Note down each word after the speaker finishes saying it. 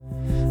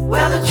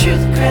Well, the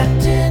truth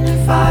crept in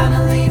and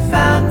finally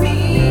found me.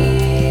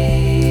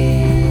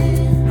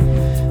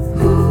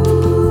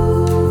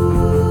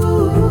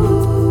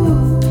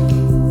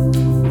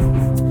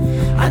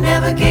 I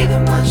never gave it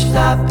much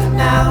thought, but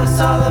now it's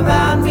all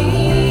around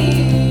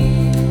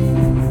me.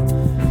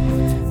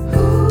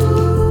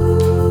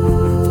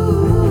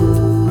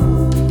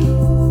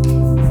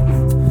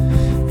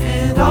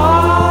 And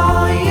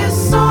all your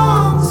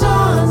songs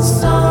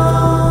unsung,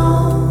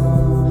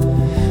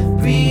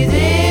 breathe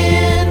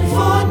in,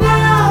 for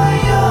now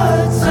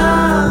your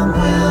time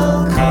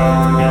will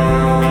come.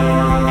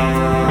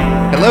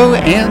 Hello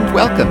and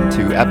welcome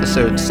to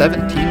episode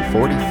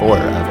 1744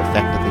 of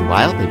Effectively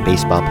Wild, a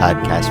baseball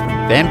podcast from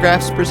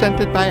Fangraphs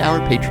presented by our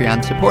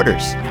Patreon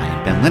supporters. I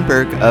am Ben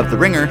Lindbergh of The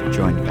Ringer,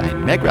 joined by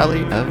Meg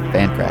Rowley of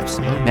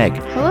Fangraphs. Hello, Meg.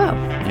 Hello.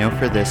 You know,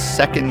 for this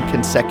second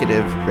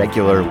consecutive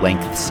regular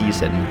length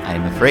season,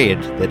 I'm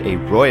afraid that a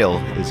Royal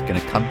is going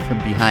to come from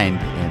behind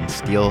and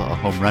steal a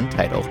home run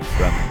title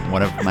from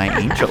one of my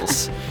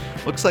Angels.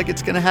 Looks like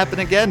it's going to happen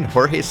again.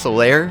 Jorge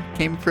Soler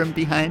came from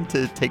behind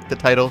to take the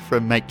title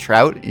from Mike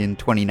Trout in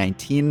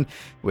 2019,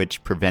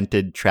 which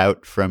prevented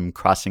Trout from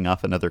crossing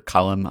off another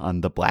column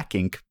on the black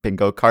ink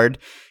bingo card.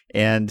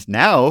 And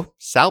now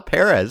Sal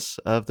Perez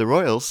of the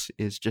Royals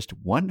is just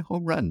one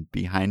home run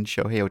behind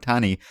Shohei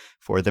Ohtani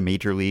for the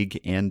Major League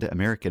and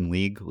American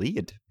League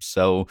lead.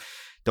 So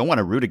don't want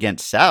to root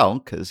against Sal,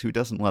 because who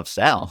doesn't love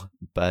Sal?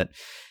 But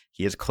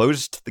he has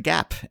closed the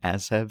gap,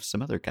 as have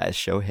some other guys.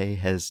 Shohei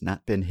has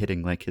not been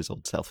hitting like his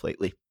old self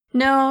lately.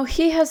 No,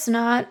 he has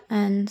not,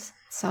 and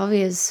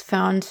Salvi has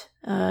found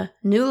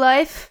new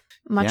life,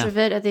 much of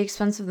it at the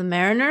expense of the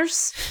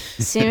Mariners.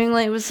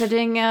 Seemingly was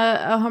hitting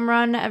a home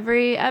run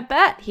every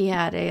at-bat he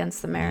had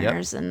against the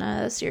Mariners in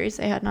a series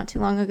they had not too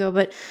long ago.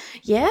 But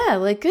yeah,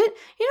 like good,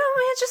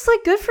 it's just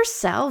like good for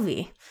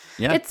Salvi.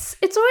 Yeah. It's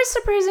always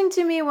surprising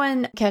to me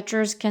when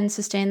catchers can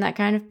sustain that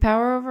kind of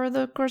power over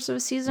the course of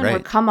a season or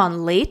come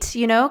on late,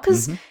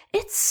 because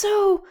it's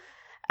so...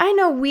 I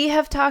know we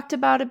have talked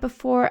about it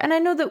before, and I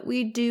know that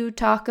we do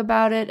talk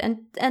about it,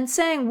 and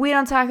saying we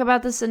don't talk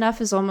about this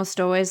enough is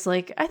almost always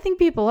like, I think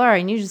people are,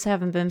 and you just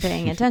haven't been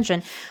paying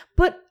attention.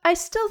 But I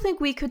still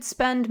think we could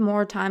spend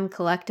more time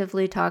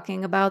collectively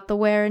talking about the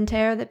wear and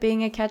tear that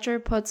being a catcher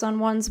puts on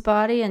one's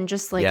body, and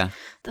just like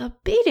the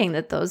beating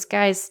that those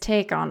guys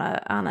take on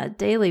a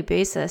daily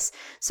basis.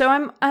 So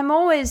I'm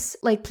always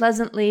like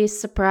pleasantly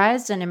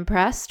surprised and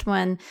impressed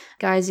when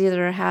guys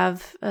either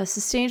have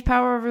sustained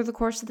power over the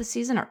course of the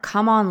season or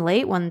come on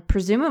late when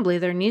presumably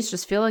their knees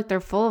just feel like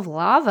they're full of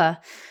lava.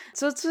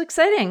 So it's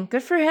exciting.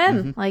 Good for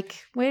him.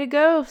 Like, way to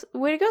go,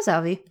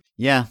 Salvi.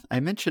 Yeah, I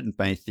mentioned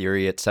my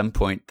theory at some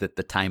point that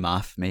the time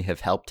off may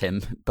have helped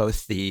him,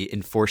 both the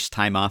enforced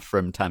time off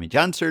from Tommy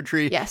John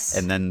surgery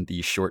and then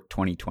the short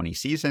 2020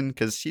 season,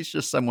 because he's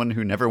just someone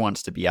who never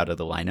wants to be out of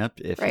the lineup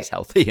if he's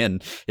healthy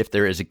and if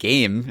there is a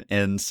game.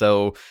 And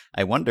so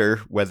I wonder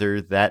whether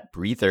that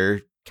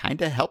breather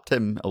kind of helped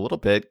him a little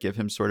bit, give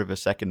him sort of a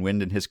second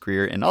wind in his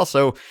career, and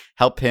also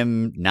help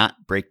him not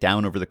break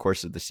down over the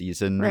course of the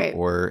season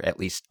or at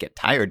least get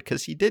tired,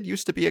 because he did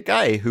used to be a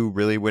guy who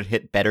really would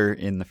hit better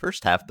in the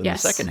first half than the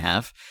second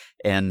half.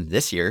 And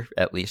this year,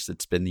 at least,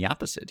 it's been the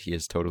opposite. He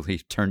has totally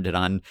turned it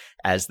on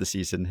as the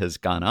season has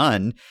gone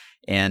on.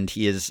 And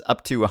he is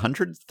up to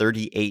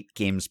 138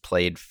 games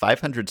played,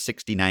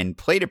 569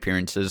 plate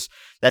appearances.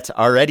 That's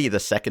already the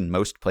second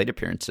most plate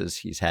appearances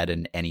he's had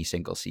in any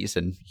single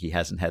season. He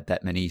hasn't had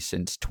that many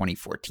since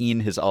 2014,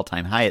 his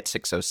all-time high at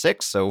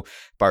 606. So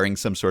barring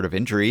some sort of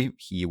injury,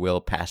 he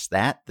will pass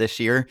that this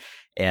year.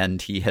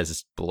 And he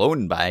has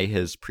blown by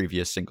his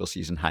previous single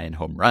season high in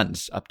home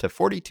runs, up to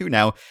 42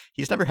 now.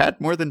 He's never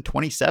had more than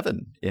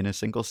 27 in a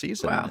single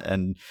season. Wow.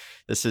 And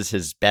this is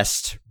his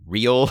best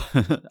real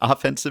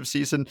offensive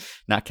season,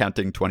 not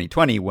counting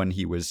 2020 when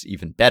he was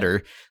even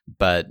better.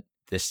 But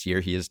this year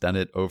he has done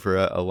it over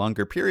a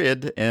longer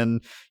period.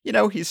 And,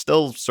 he's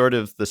still sort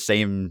of the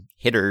same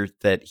hitter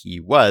that he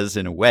was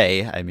in a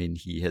way. I mean,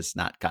 he has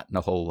not gotten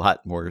a whole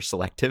lot more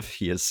selective.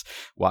 He is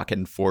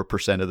walking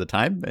 4% of the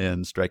time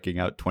and striking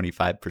out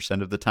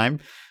 25% of the time.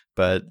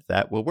 But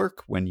that will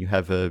work when you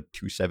have a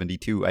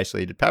 272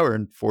 isolated power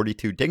and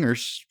 42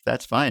 dingers.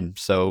 That's fine.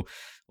 So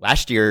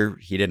last year,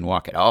 he didn't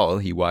walk at all.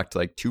 He walked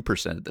like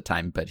 2% of the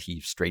time, but he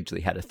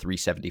strangely had a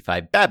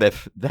 375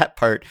 BABIP. That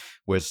part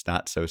was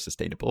not so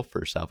sustainable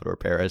for Salvador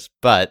Perez,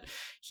 but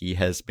he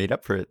has made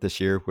up for it this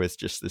year with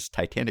just this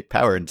titanic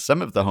power. And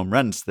some of the home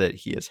runs that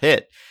he has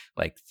hit,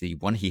 like the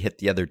one he hit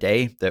the other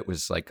day that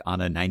was like on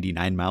a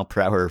 99 mile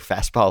per hour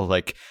fastball,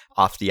 like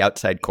off the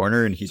outside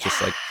corner, and he's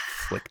just like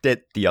flicked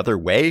it the other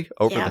way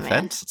over the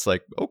fence. It's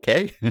like,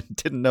 okay,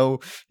 didn't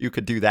know you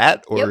could do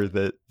that, or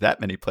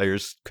that many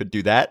players could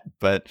do that,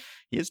 but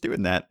he is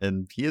doing that.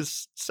 And he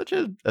is such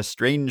a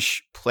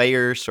strange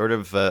player, sort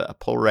of a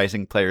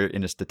polarizing player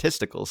in a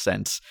statistical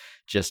sense,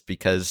 just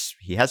because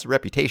he has a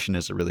reputation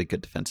as a really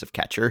good defensive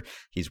catcher.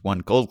 He's won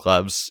Gold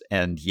Gloves,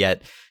 and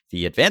yet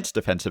the advanced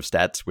defensive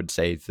stats would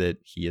say that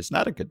he is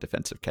not a good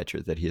defensive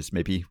catcher, that he is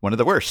maybe one of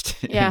the worst.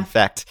 Yeah. In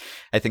fact,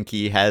 I think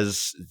he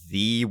has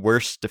the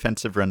worst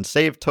defensive runs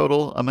saved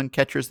total among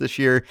catchers this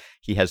year.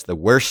 He has the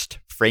worst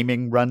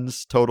framing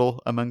runs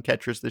total among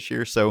catchers this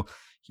year. So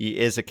he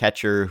is a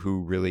catcher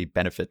who really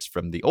benefits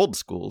from the old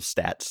school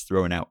stats,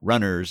 throwing out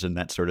runners and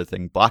that sort of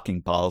thing, blocking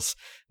balls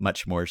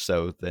much more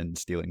so than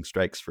stealing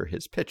strikes for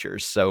his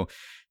pitchers. So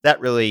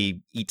that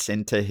really eats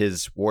into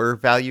his WAR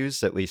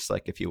values, at least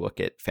like if you look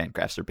at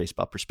Fangraphs or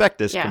Baseball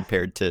Prospectus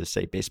compared to,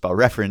 say, Baseball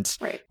Reference,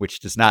 which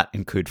does not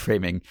include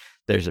framing.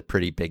 There's a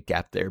pretty big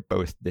gap there,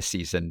 both this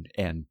season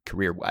and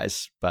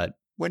career-wise. But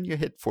when you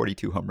hit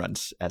 42 home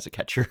runs as a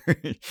catcher,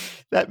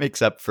 that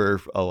makes up for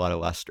a lot of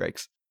lost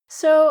strikes.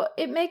 So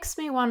it makes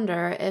me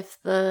wonder if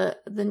the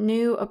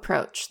new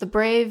approach, the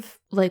brave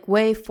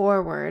way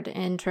forward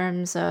in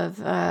terms of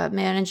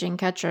managing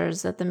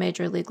catchers at the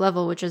major league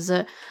level, which is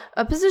a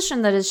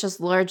position that is just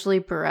largely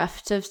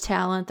bereft of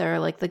talent. There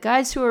are the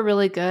guys who are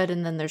really good,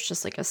 and then there's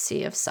just a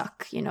sea of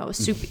suck,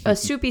 a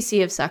soupy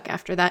sea of suck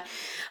after that.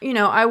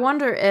 I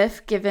wonder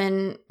if,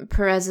 given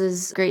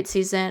Perez's great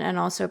season and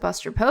also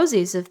Buster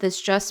Posey's, if this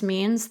just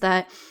means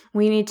that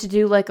we need to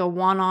do a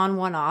one-on,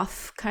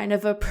 one-off kind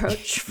of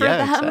approach for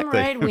them, exactly.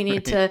 Right?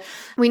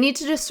 We need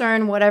to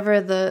discern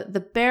whatever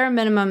the bare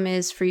minimum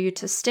is for you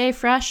to stay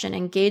fresh and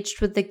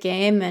engaged with the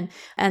game,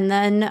 and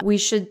then we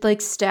should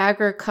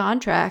stagger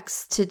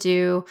contracts to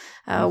do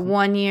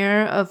 1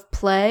 year of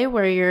play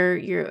where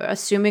you're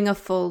assuming a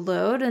full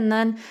load, and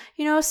then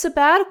a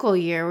sabbatical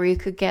year where you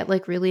could get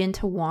really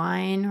into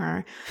wine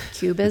or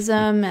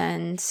cubism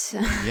and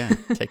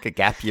take a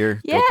gap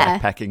year, go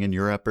backpacking in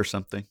Europe or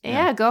something.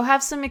 Go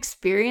have some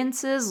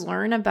experiences,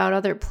 learn about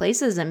other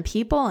places and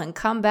people, and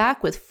come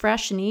back with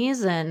fresh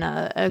knees and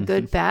a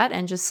good bat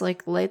and just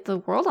light the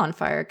world on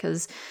fire,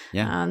 because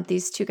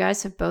these two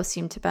guys have both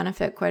seemed to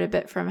benefit quite a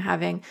bit from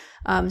having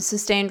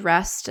sustained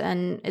rest.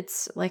 And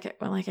it's like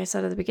I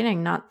said at the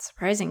beginning, not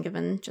surprising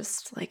given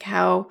just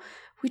how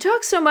we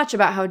talk so much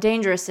about how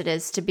dangerous it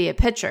is to be a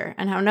pitcher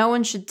and how no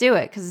one should do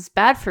it because it's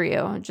bad for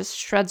you. It just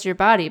shreds your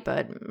body.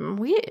 But I'm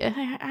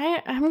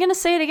going to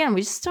say it again.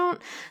 We just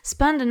don't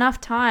spend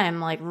enough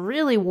time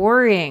really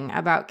worrying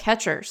about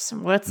catchers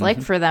and what it's like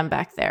for them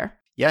back there.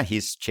 Yeah,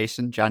 he's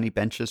chasing Johnny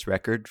Bench's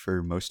record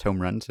for most home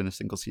runs in a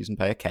single season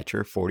by a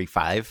catcher,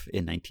 45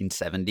 in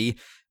 1970.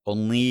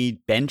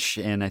 Only Bench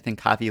and I think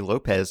Javi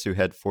Lopez, who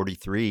had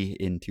 43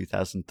 in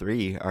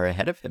 2003, are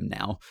ahead of him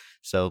now.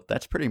 So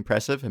that's pretty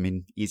impressive. I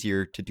mean,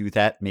 easier to do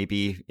that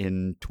maybe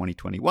in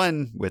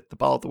 2021 with the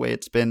ball the way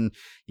it's been,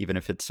 even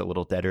if it's a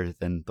little deader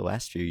than the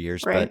last few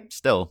years, but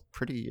still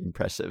pretty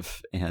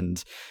impressive.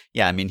 And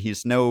yeah, I mean,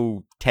 he's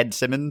no Ted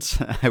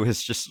Simmons. I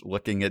was just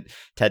looking at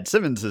Ted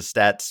Simmons'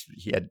 stats.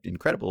 He had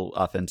incredible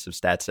offensive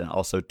stats and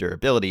also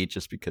durability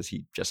just because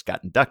he just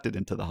got inducted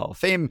into the Hall of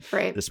Fame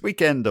this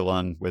weekend,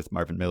 along with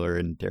Marvin Miller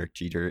and Derek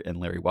Jeter and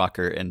Larry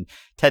Walker. And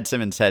Ted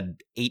Simmons had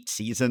 8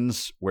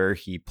 seasons where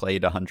he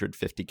played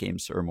 150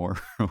 games or more,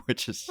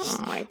 which is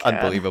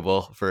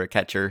unbelievable for a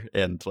catcher.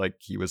 And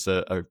he was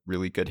a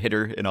really good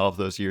hitter in all of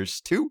those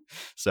years too.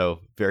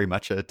 So very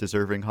much a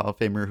deserving Hall of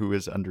Famer who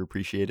was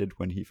underappreciated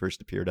when he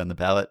first appeared on the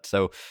ballot.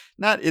 So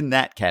not in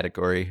that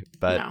category,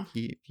 but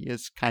he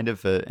is kind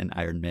of an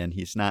Iron Man.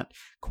 He's not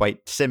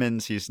quite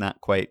Simmons. He's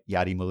not quite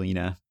Yadi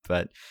Molina,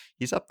 but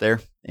he's up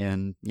there.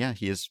 And yeah,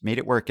 he has made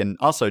it work. And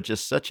also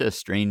just such a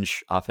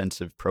strange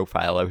offensive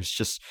profile. I was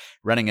just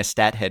running a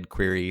StatHead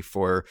query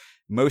for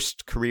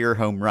most career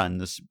home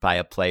runs by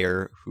a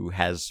player who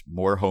has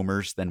more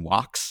homers than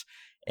walks.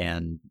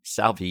 And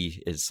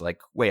Salvi is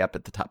way up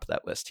at the top of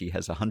that list. He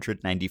has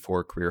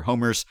 194 career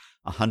homers,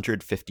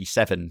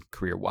 157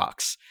 career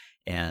walks.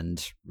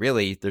 And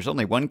really, there's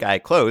only one guy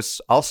close,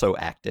 also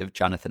active,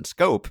 Jonathan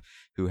Scope,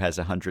 who has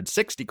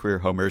 160 career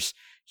homers.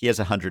 He has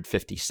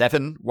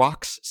 157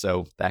 walks,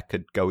 so that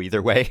could go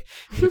either way.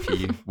 If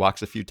he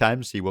walks a few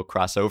times, he will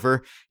cross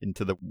over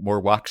into the more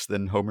walks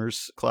than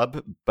homers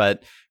club.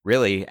 But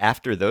really,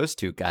 after those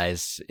two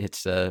guys,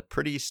 it's a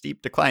pretty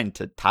steep decline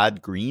to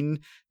Todd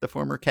Green, the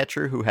former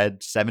catcher who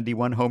had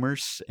 71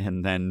 homers,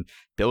 and then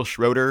Bill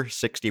Schroeder,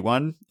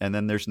 61, and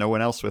then there's no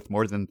one else with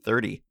more than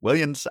 30.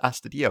 Williams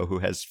Astudillo, who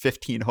has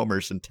 15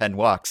 homers and 10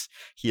 walks.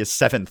 He is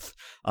 7th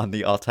on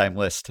the all-time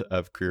list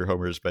of career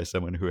homers by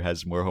someone who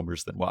has more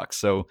homers than walks.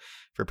 So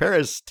for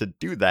Perez to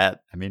do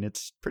that, I mean,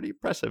 it's pretty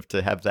impressive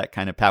to have that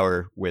kind of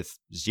power with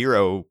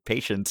zero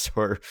patience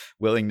or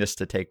willingness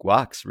to take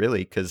walks,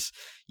 really, because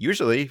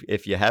usually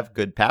if you have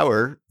good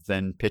power,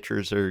 then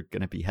pitchers are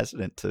going to be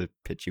hesitant to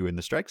pitch you in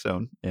the strike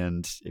zone.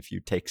 And if you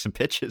take some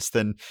pitches,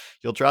 then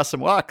you'll draw some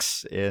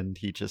walks. And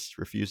he just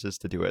refuses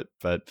to do it.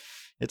 But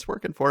it's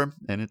working for him,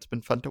 and it's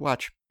been fun to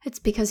watch. It's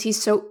because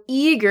he's so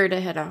eager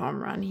to hit a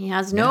home run. He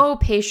has no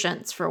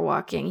patience for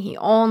walking. He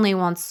only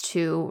wants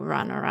to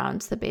run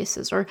around the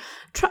bases. Or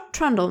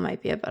trundle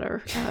might be a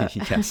better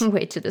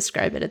way to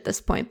describe it at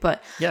this point.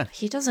 But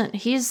he doesn't.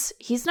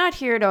 He's not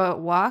here to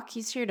walk.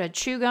 He's here to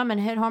chew gum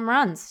and hit home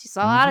runs. He's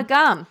all out of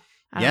gum.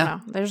 I don't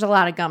know. There's a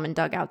lot of gum in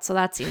dugouts, so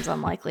that seems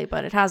unlikely,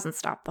 but it hasn't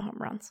stopped the home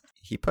runs.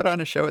 He put on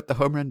a show at the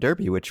Home Run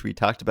Derby, which we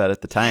talked about at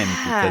the time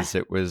because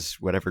it was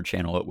whatever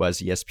channel it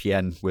was.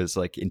 ESPN was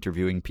like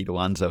interviewing Pete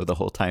Alonso the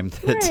whole time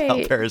that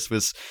Sal Perez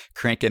was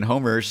cranking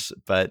homers,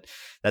 but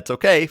that's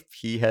okay.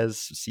 He has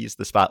seized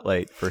the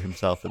spotlight for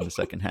himself in the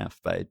second half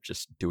by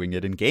just doing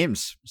it in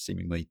games,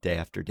 seemingly day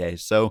after day.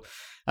 So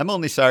I'm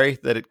only sorry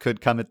that it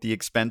could come at the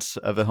expense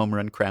of a home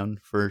run crown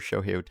for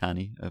Shohei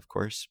Ohtani, of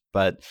course,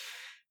 but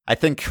I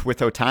think with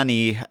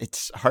Ohtani,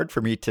 it's hard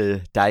for me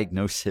to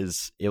diagnose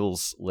his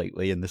ills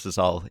lately, and this is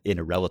all in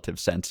a relative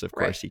sense. Of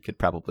course, he could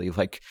probably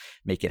like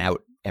make it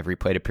out every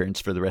plate appearance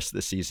for the rest of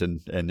the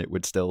season, and it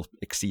would still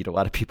exceed a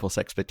lot of people's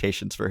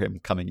expectations for him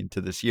coming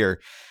into this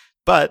year.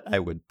 But I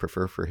would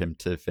prefer for him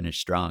to finish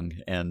strong.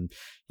 And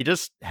he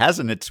just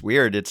hasn't. It's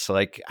weird. It's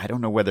like, I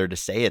don't know whether to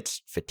say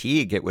it's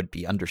fatigue. It would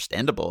be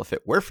understandable if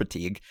it were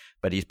fatigue,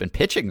 but he's been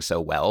pitching so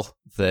well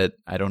that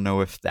I don't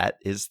know if that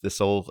is the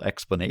sole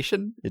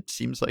explanation. It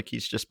seems like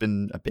he's just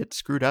been a bit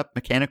screwed up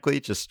mechanically,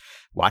 just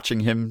watching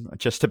him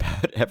just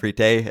about every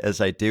day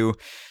as I do.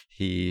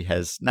 He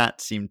has not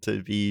seemed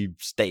to be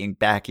staying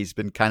back. He's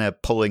been kind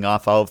of pulling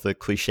off all of the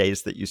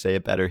cliches that you say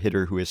about a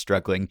hitter who is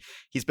struggling.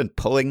 He's been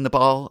pulling the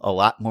ball a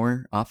lot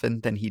more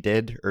often than he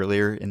did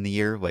earlier in the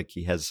year. Like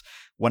he has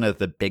one of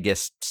the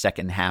biggest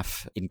second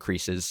half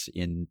increases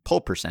in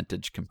pull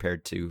percentage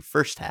compared to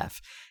first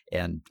half.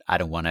 And I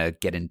don't want to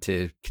get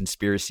into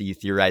conspiracy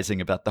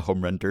theorizing about the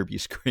home run derby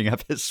screwing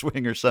up his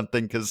swing or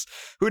something, because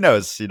who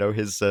knows? You know,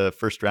 his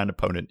first round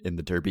opponent in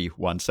the derby,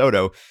 Juan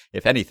Soto,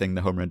 if anything,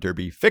 the home run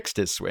derby fixed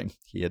his swing.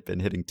 He had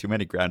been hitting too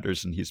many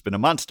grounders and he's been a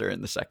monster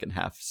in the second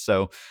half.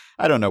 So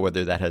I don't know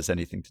whether that has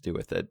anything to do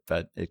with it,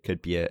 but it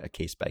could be a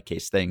case by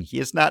case thing. He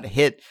has not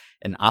hit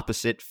an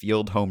opposite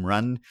field home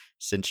run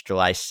since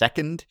July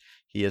 2nd.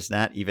 He has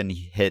not even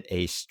hit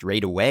a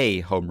straightaway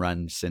home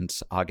run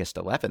since August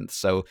 11th.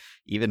 So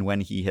even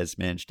when he has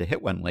managed to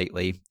hit one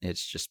lately,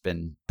 it's just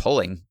been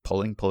pulling.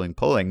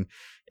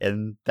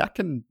 And that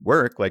can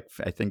work. Like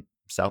I think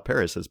Sal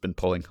Perez has been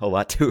pulling a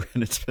lot too,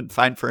 and it's been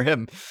fine for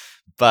him.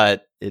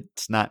 But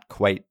it's not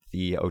quite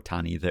the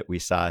Ohtani that we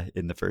saw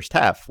in the first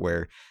half,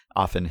 where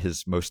often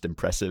his most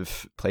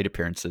impressive plate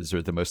appearances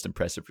or the most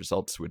impressive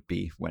results would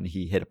be when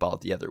he hit a ball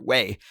the other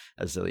way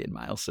a zillion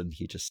miles, and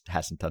he just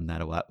hasn't done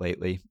that a lot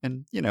lately.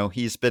 And, you know,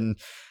 he's been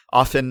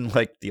often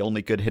like the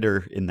only good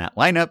hitter in that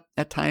lineup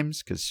at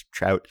times because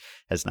Trout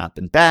has not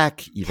been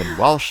back. Even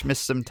Walsh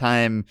missed some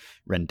time.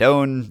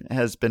 Rendon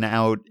has been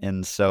out.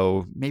 And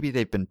so maybe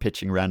they've been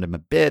pitching around him a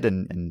bit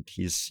and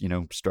he's, you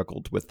know,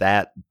 struggled with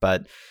that.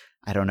 But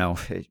I don't know.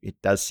 It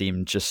does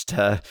seem just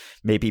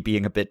maybe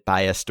being a bit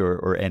biased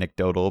or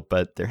anecdotal,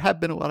 but there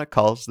have been a lot of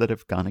calls that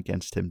have gone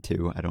against him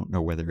too. I don't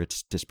know whether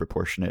it's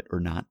disproportionate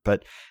or not,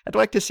 but I'd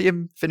like to see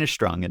him finish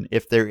strong. And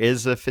if there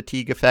is a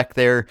fatigue effect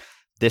there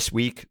this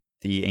week,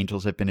 the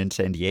Angels have been in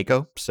San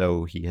Diego,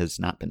 so he has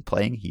not been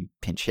playing. He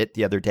pinch hit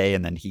the other day,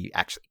 and then he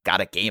actually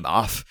got a game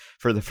off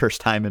for the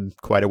first time in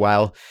quite a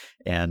while.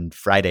 And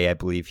Friday, I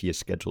believe he is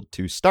scheduled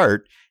to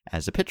start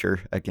as a pitcher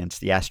against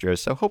the Astros.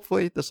 So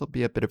hopefully this will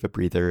be a bit of a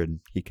breather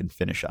and he can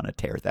finish on a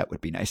tear. That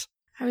would be nice.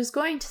 I was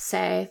going to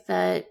say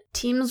that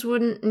teams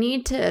wouldn't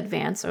need to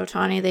advance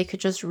Ohtani. They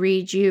could just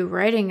read you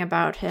writing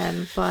about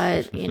him.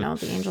 But, you know,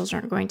 the Angels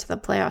aren't going to the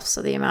playoffs,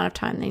 so the amount of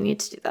time they need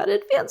to do that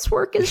advance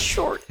work is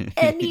short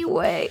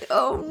anyway.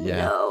 Oh,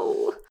 yeah.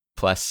 No.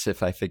 Plus,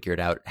 if I figured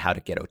out how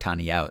to get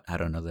Ohtani out, I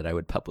don't know that I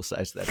would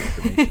publicize that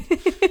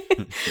information.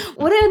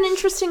 What an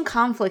interesting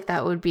conflict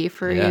that would be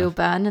for you,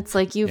 Ben. It's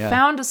like you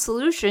found a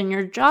solution.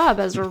 Your job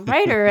as a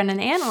writer and an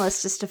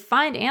analyst is to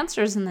find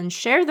answers and then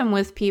share them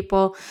with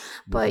people.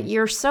 But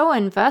you're so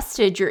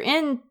invested. You're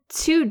in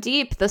too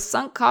deep. The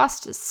sunk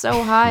cost is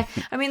so high.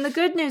 I mean, the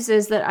good news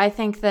is that I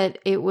think that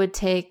it would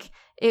take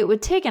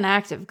an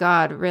act of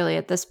God, really,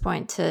 at this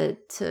point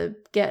to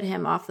get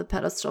him off the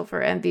pedestal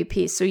for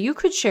MVP. So you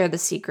could share the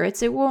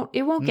secrets. It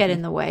won't get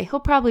in the way. He'll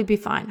probably be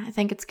fine. I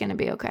think it's going to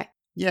be okay.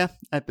 Yeah,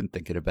 I've been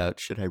thinking about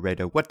should I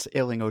write a What's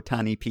Ailing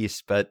Ohtani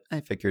piece, but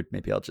I figured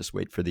maybe I'll just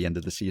wait for the end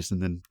of the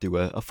season and do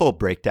a full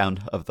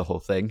breakdown of the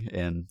whole thing.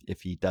 And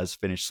if he does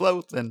finish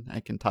slow, then I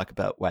can talk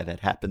about why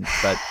that happened.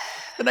 But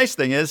the nice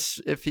thing is,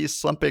 if he's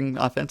slumping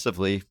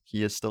offensively,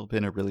 he has still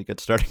been a really good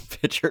starting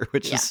pitcher,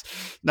 which is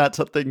not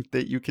something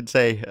that you can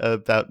say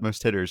about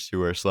most hitters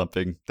who are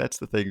slumping. That's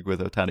the thing with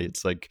Ohtani.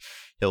 It's like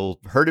he'll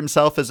hurt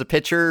himself as a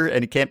pitcher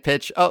and he can't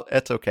pitch. Oh,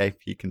 that's okay.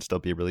 He can still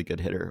be a really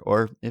good hitter.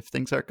 Or if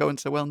things aren't going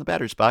so well in the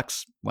batter's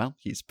box, well,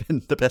 he's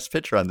been the best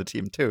pitcher on the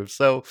team too.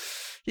 So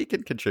he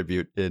can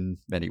contribute in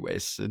many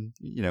ways. And,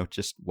 you know,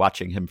 just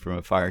watching him from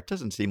afar, it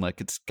doesn't seem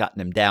like it's gotten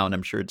him down.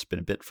 I'm sure it's been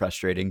a bit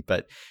frustrating,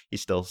 but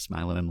he's still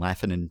smiling and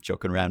laughing and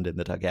joking around in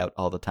the dugout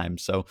all the time.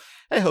 So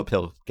I hope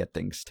he'll get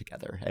things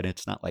together. And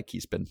it's not like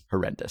he's been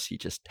horrendous. He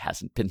just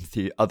hasn't been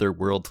the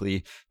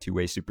otherworldly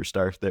two-way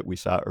superstar that we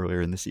saw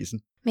earlier in the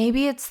season.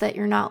 Maybe it's that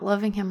you're not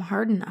loving him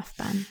hard enough,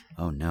 Ben.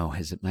 Oh, no.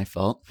 Is it my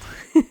fault?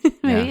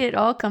 Maybe it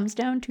all comes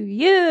down to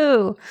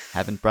you.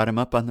 Haven't brought him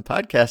up on the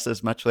podcast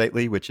as much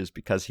lately, which is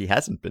because he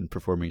hasn't been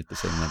performing at the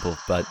same level.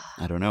 But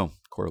I don't know.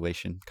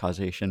 correlation,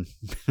 causation.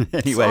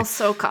 Anyway.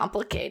 It's all so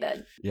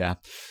complicated. Yeah.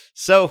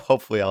 So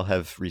hopefully I'll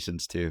have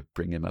reasons to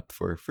bring him up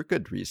for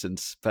good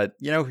reasons. But,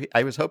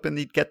 I was hoping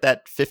he'd get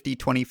that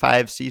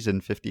 50-25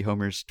 season, 50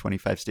 homers,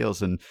 25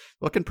 steals, and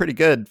looking pretty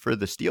good for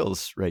the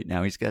steals right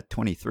now. He's got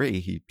 23.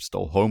 He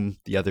stole home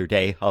the other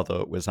day,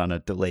 although it was on a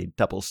delayed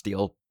double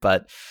steal.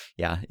 But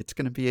yeah, it's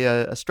going to be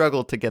a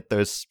struggle to get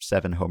those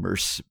 7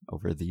 homers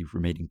over the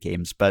remaining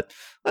games. But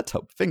let's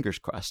hope. Fingers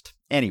crossed.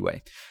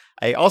 Anyway,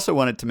 I also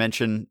wanted to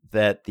mention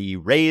that the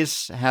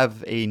Rays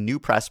have a new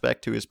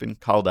prospect who has been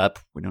called up.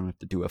 We don't have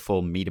to do a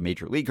full Meet a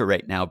Major Leaguer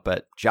right now,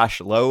 but Josh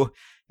Lowe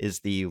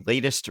is the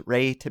latest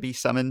Ray to be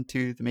summoned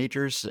to the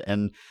majors.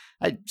 And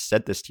I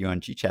said this to you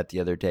on GChat the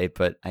other day,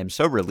 but I'm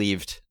so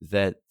relieved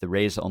that the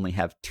Rays only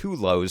have 2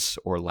 Lows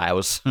or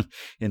Lows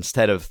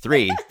instead of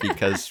 3,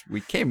 because we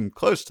came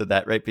close to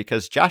that, right?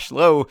 Because Josh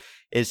Lowe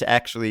is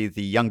actually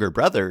the younger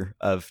brother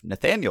of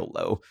Nathaniel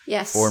Lowe,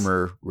 yes,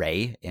 former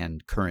Ray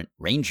and current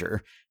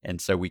Ranger.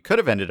 And so we could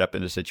have ended up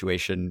in a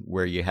situation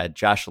where you had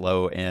Josh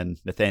Lowe and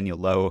Nathaniel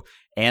Lowe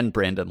and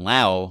Brandon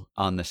Lowe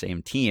on the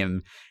same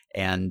team.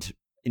 And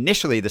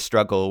initially, the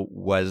struggle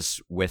was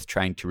with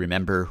trying to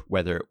remember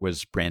whether it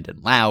was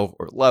Brandon Lowe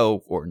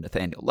or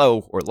Nathaniel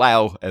Lowe or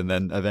Lau. And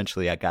then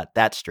eventually I got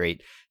that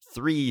straight.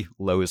 3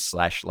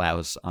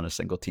 Lows/Lows on a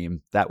single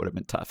team. That would have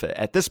been tough.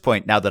 At this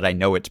point, now that I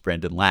know it's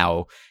Brandon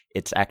Lowe,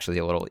 it's actually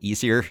a little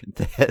easier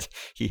that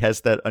he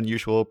has that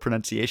unusual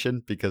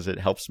pronunciation because it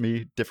helps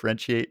me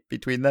differentiate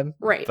between them.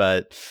 Right.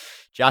 But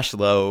Josh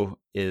Lowe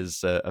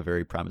is a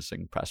very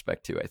promising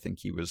prospect too. I think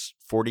he was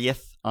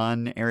 40th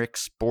on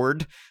Eric's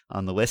board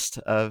on the list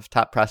of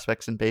top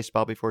prospects in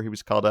baseball before he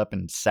was called up,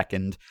 and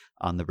 2nd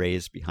on the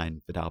Rays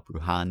behind Vidal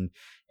Brujan.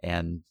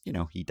 And,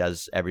 he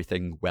does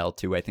everything well,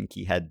 too. I think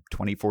he had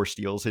 24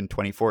 steals in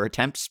 24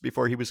 attempts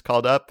before he was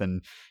called up,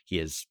 and he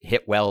has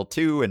hit well,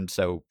 too. And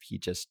so he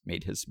just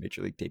made his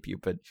Major League debut.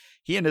 But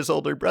he and his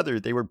older brother,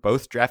 they were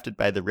both drafted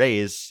by the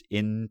Rays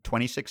in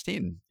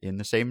 2016 in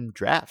the same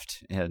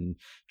draft. And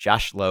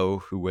Josh Lowe,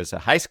 who was a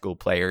high school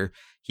player,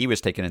 he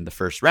was taken in the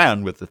first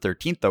round with the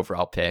 13th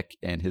overall pick,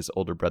 and his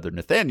older brother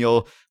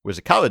Nathaniel was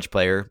a college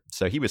player,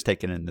 so he was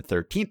taken in the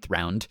 13th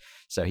round.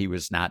 So he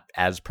was not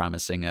as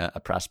promising a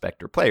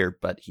prospect or player,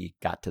 but he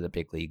got to the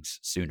big leagues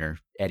sooner.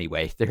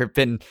 Anyway, there have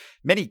been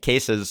many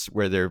cases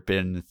where there have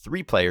been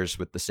 3 players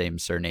with the same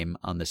surname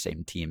on the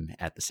same team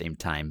at the same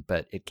time,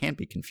 but it can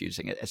be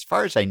confusing. As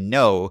far as I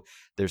know,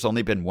 there's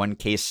only been 1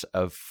 case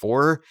of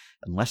 4,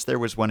 unless there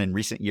was one in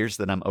recent years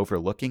that I'm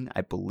overlooking.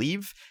 I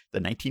believe the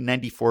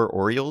 1994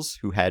 Orioles,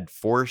 who had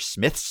 4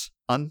 Smiths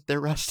on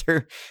their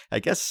roster. I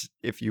guess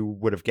if you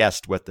would have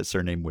guessed what the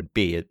surname would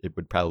be, it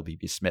would probably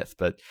be Smith.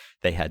 But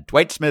they had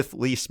Dwight Smith,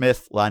 Lee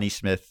Smith, Lonnie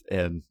Smith,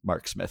 and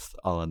Mark Smith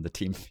all on the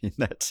team in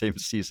that same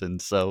season.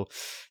 So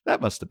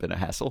that must have been a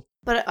hassle.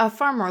 But a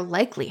far more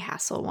likely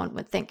hassle, one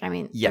would think. I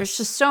mean, yes, there's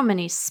just so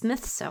many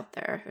Smiths out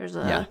there. There's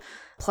a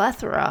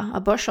plethora,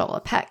 a bushel, a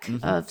peck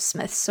of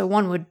Smiths. So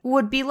one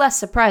would be less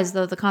surprised,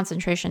 though the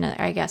concentration,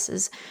 I guess,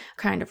 is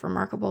kind of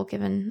remarkable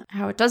given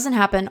how it doesn't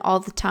happen all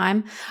the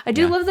time. I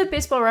do love that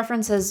Baseball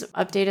Reference has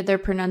updated their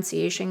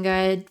pronunciation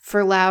guide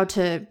for Lau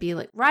to be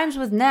like, rhymes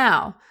with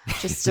now,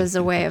 just as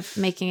a way of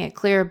making it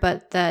clear,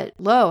 but that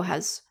Lowe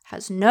has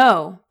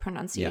no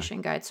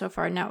pronunciation guide so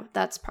far. Now,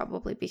 that's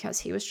probably because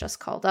he was just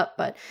called up,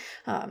 but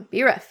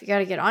BREF, you got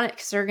to get on it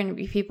because there are going to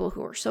be people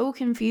who are so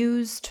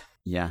confused.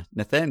 Yeah,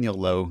 Nathaniel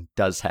Lowe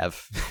does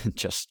have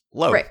just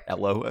Lowe, right.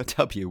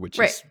 L-O-W, which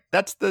right. is,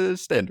 that's the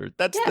standard.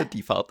 That's the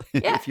default.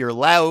 If you're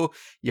Lau,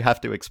 you have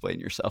to explain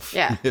yourself.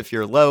 Yeah. If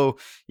you're Lowe,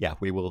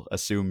 we will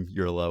assume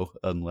you're Lowe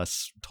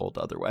unless told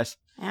otherwise.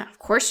 Yeah, of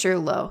course you're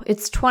Lowe.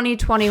 It's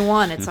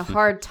 2021. It's a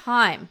hard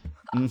time.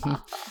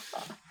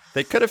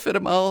 They could have fit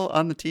them all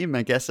on the team,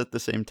 I guess, at the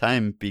same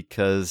time,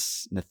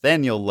 because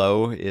Nathaniel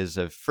Lowe is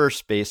a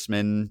first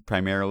baseman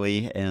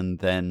primarily, and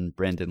then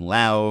Brandon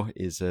Lau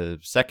is a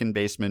second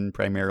baseman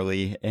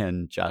primarily,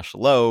 and Josh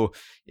Lowe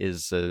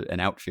is an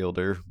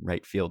outfielder,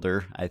 right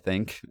fielder, I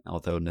think,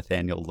 although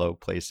Nathaniel Lowe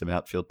plays some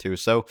outfield too.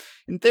 So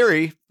in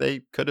theory,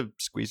 they could have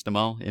squeezed them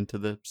all into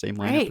the same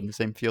lineup in the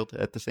same field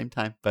at the same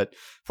time. But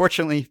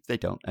fortunately, they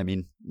don't. I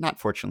mean, not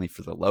fortunately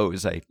for the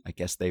Lowes. I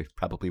guess they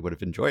probably would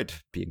have enjoyed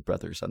being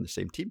brothers on the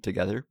same team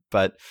together.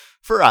 But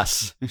for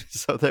us,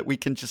 so that we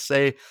can just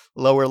say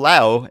Lowe or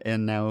Lau,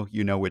 and now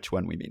you know which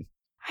one we mean.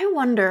 I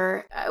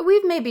wonder,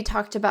 we've maybe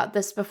talked about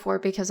this before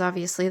because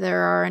obviously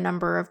there are a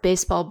number of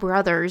baseball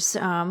brothers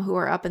who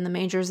are up in the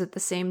majors at the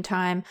same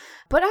time.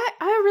 But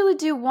I really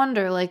do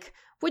wonder, like,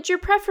 would your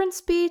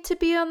preference be to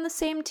be on the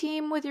same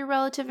team with your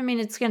relative? I mean,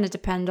 it's going to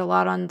depend a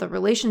lot on the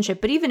relationship,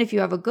 but even if you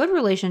have a good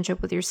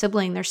relationship with your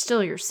sibling, they're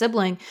still your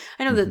sibling.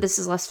 I know that this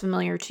is less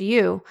familiar to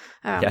you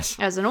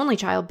as an only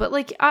child, but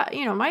like,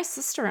 my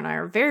sister and I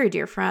are very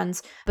dear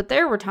friends, but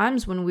there were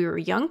times when we were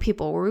young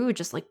people where we would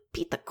just like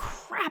beat the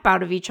crap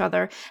out of each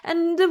other,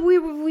 and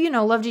we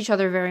loved each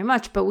other very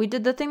much, but we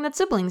did the thing that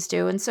siblings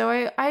do. And so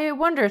I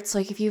wonder, it's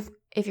like, if you've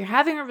if you're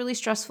having a really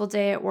stressful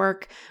day at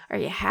work, are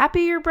you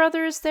happy your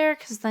brother is there?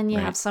 Because then you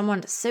have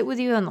someone to sit with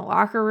you in the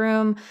locker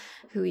room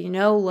who you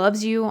know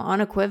loves you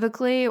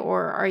unequivocally,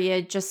 or are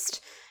you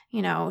just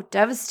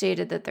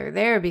devastated that they're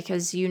there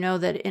because you know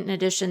that in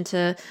addition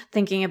to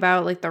thinking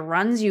about like the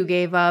runs you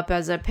gave up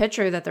as a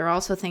pitcher, that they're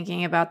also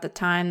thinking about the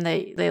time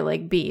they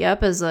like beat you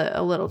up as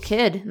a little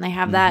kid, and they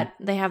have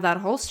that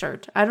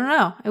holstered. I don't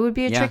know. It would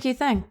be a tricky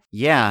thing.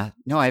 Yeah.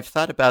 No, I've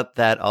thought about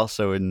that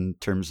also in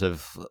terms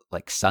of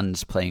like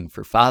sons playing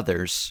for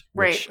fathers,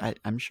 which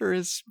I'm sure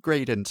is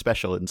great and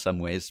special in some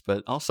ways,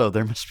 but also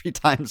there must be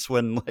times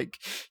when like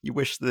you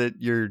wish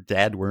that your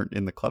dad weren't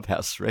in the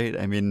clubhouse, right?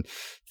 I mean,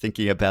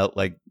 thinking about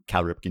like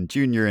Cal Ripken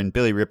Jr. and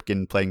Billy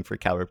Ripken playing for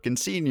Cal Ripken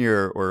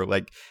Sr., or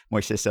like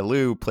Moises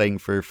Alou playing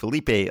for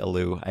Felipe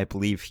Alou. I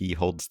believe he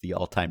holds the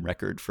all-time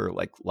record for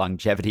like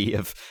longevity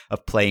of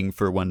playing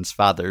for one's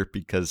father,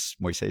 because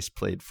Moises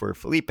played for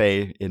Felipe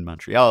in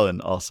Montreal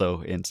and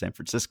also in San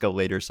Francisco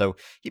later. So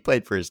he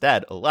played for his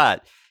dad a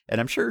lot. And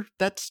I'm sure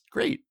that's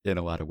great in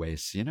a lot of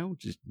ways,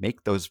 just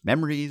make those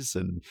memories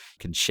and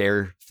can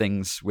share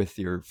things with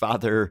your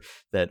father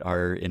that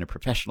are in a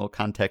professional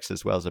context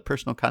as well as a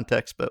personal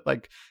context. But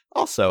like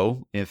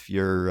also, if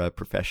you're a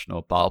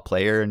professional ball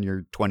player in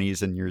your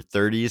 20s and your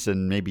 30s,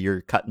 and maybe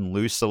you're cutting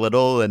loose a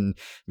little, and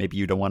maybe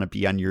you don't want to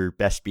be on your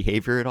best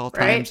behavior at all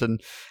times.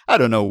 And I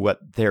don't know what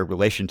their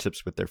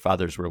relationships with their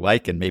fathers were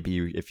like. And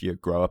maybe if you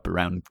grow up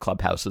around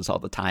clubhouses all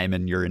the time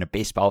and you're in a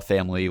baseball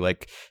family,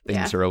 like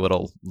things are a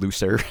little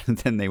looser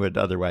than they would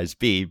otherwise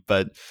be.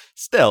 But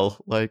still,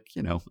 like,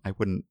 I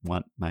wouldn't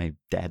want my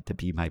dad to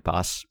be my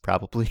boss,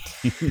 probably.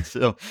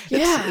 So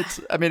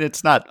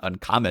it's not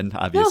uncommon.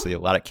 Obviously, a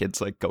lot of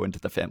kids like go into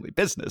the family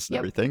business and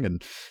everything,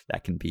 and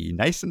that can be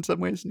nice in some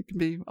ways and it can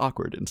be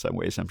awkward in some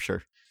ways, I'm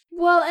sure.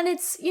 Well, and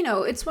it's,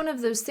 it's one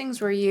of those things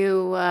where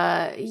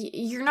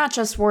you're not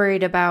just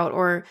worried about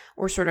or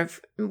sort of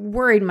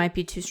worried might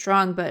be too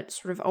strong, but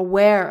sort of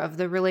aware of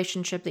the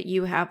relationship that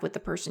you have with the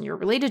person you're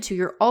related to.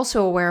 You're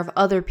also aware of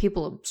other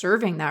people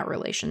observing that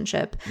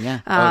relationship.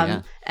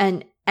 Yeah.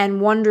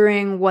 And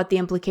wondering what the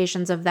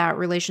implications of that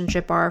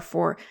relationship are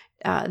for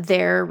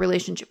their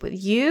relationship with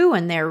you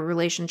and their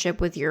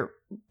relationship with your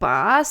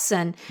boss.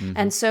 And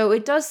so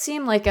it does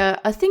seem like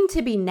a thing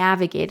to be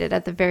navigated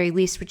at the very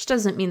least, which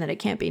doesn't mean that it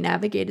can't be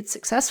navigated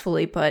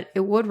successfully, but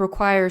it would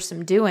require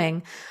some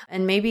doing.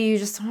 And maybe you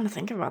just don't want to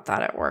think about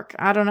that at work.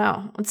 I don't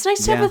know. It's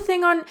nice to have a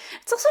thing on,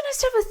 it's also nice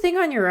to have a thing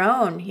on your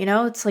own,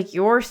 it's like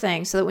your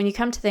thing, so that when you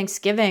come to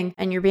Thanksgiving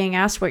and you're being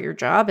asked what your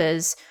job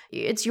is,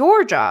 it's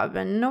your job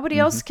and nobody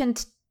else can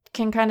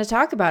kind of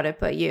talk about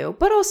it but you.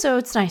 But also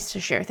it's nice to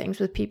share things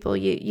with people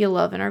you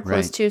love and are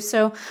close to.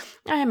 So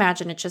I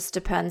imagine it just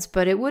depends,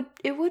 but it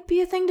would be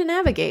a thing to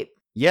navigate.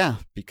 Yeah,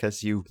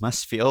 because you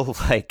must feel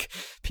like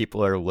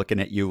people are looking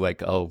at you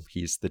like, oh,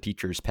 he's the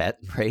teacher's pet,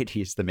 right?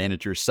 He's the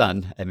manager's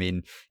son. I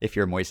mean, if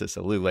you're Moises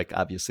Alou, like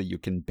obviously you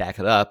can back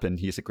it up and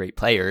he's a great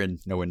player and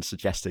no one's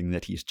suggesting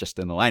that he's just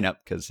in the lineup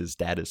because his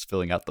dad is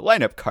filling out the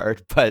lineup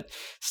card. But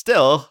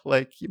still,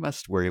 like you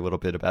must worry a little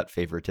bit about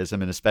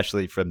favoritism, and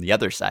especially from the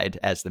other side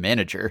as the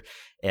manager.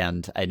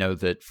 And I know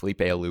that Felipe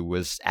Alou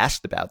was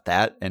asked about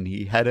that, and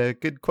he had a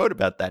good quote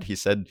about that. He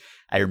said,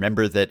 "I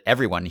remember that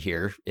everyone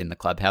here in the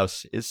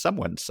clubhouse is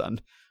someone's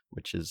son,"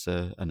 which is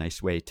a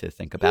nice way to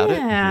think about it.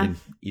 I mean,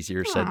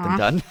 easier said than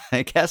done,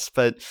 I guess,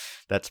 but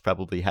that's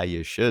probably how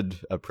you should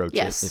approach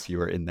it if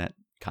you are in that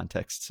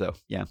context. So,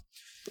 yeah.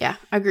 Yeah,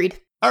 agreed.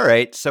 All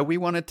right, so we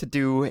wanted to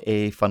do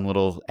a fun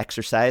little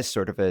exercise,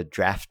 sort of a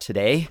draft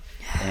today.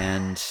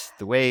 And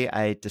the way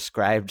I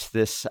described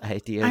this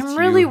idea I'm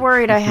really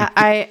worried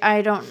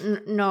I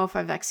don't know if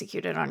I've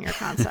executed on your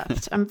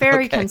concept. I'm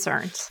very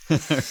concerned. All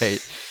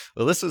right.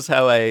 Well, this is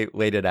how I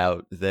laid it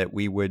out, that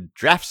we would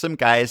draft some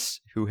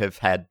guys who have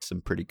had some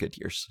pretty good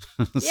years.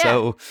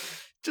 So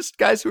just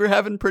guys who are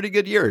having pretty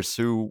good years,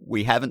 who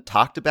we haven't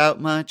talked about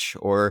much,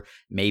 or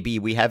maybe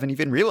we haven't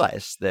even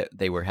realized that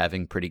they were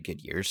having pretty good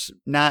years.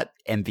 Not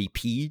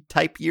MVP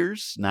type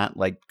years, not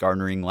like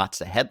garnering lots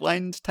of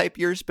headlines type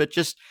years, but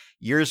just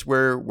years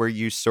where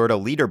you sort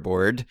of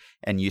leaderboard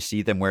and you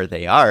see them where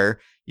they are,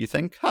 you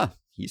think,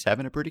 he's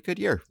having a pretty good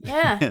year.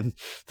 Yeah. And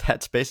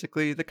that's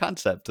basically the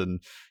concept.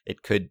 And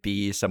it could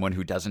be someone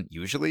who doesn't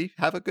usually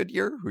have a good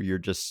year, who you're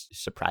just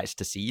surprised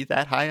to see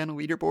that high on a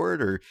leaderboard,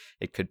 or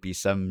it could be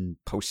some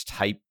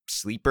post-hype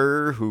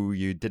sleeper who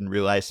you didn't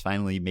realize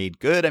finally made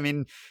good. I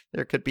mean,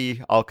 there could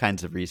be all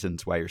kinds of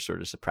reasons why you're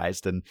sort of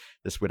surprised. And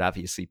this would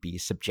obviously be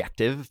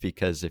subjective,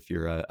 because if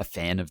you're a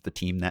fan of the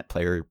team that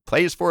player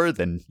plays for,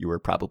 then you were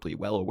probably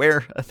well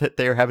aware that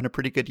they're having a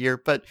pretty good year.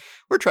 But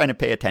we're trying to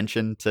pay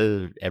attention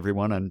to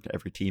everyone on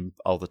every team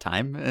all the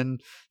time.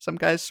 And some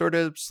guys sort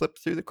of slip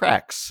through the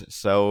cracks.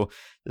 So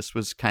this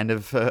was kind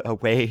of a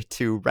way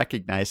to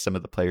recognize some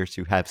of the players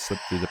who have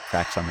slipped through the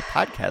cracks on the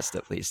podcast,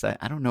 at least.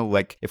 I don't know,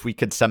 like, if we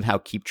could somehow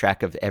keep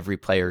track of every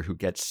player who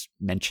gets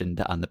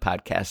mentioned on the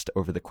podcast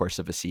over the course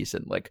of a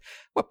season, like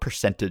what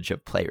percentage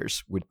of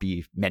players would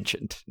be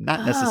mentioned?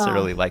 Not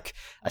necessarily like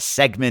a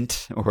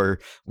segment, or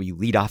we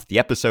lead off the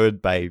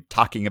episode by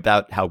talking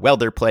about how well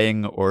they're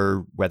playing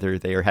or whether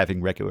they are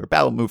having regular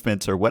bowel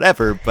movements or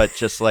whatever, but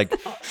just like...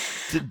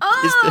 You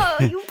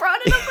brought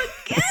it up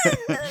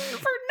again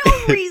for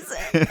no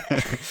reason.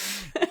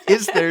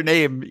 Is their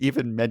name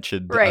even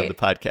mentioned right. on the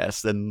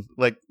podcast? And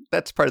like,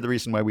 that's part of the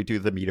reason why we do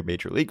the Meet a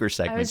Major Leaguer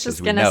segment. I was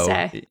just going to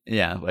say.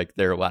 Yeah, like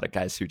there are a lot of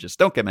guys who just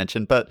don't get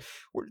mentioned, but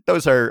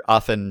those are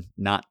often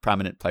not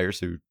prominent players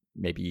who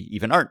maybe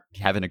even aren't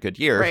having a good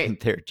year. Right.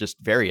 They're just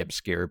very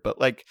obscure. But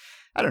like,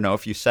 I don't know,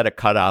 if you set a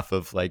cutoff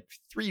of like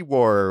 3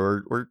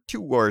 WAR or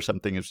 2 WAR or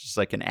something, it's just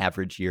like an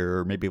average year,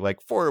 or maybe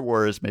like 4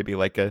 WARs, maybe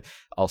like a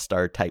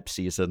all-star type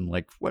season,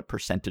 like what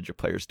percentage of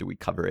players do we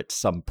cover at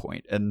some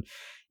point? And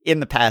in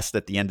the past,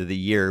 at the end of the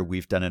year,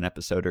 we've done an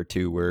episode or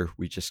two where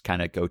we just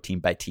kind of go team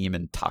by team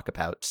and talk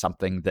about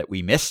something that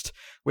we missed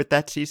with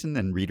that season.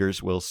 And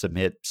readers will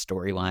submit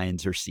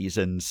storylines or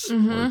seasons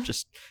or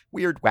just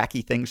weird,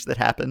 wacky things that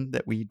happen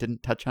that we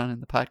didn't touch on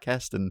in the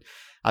podcast. And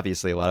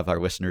obviously, a lot of our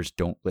listeners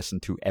don't listen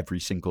to every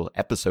single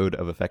episode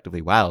of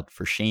Effectively Wild,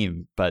 for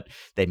shame, but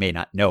they may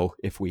not know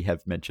if we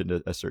have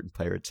mentioned a certain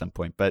player at some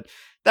point. But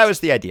that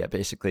was the idea,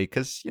 basically,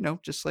 because, you know,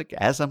 just like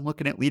as I'm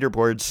looking at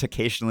leaderboards,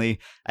 occasionally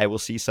I will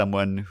see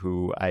someone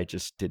who I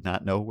just did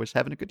not know was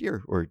having a good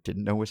year or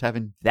didn't know was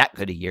having that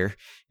good a year.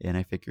 And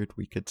I figured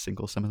we could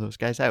single some of those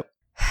guys out.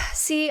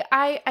 See,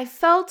 I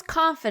felt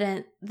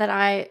confident that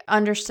I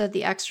understood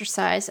the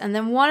exercise. And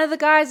then one of the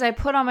guys I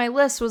put on my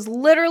list was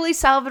literally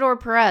Salvador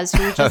Perez,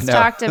 who we just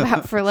talked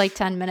about for like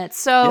 10 minutes.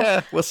 So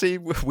yeah, we'll see.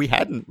 We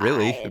hadn't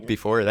really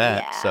before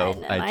that. Yeah,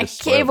 so I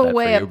just gave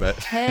away you, a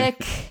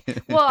pick.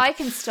 Well, I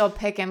can still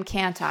pick him,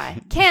 can't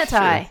I? Can't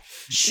I?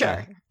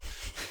 Sure.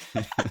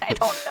 Yeah. I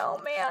don't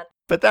know, man.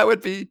 But that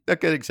would be a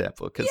good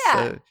example because,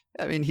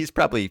 I mean, he's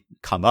probably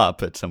come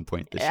up at some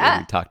point this year.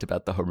 We talked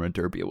about the home run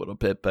derby a little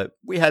bit, but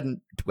we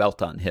hadn't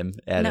dwelt on him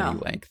at any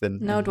length.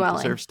 And no dwelling.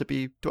 He deserves to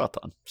be dwelt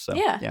on. So,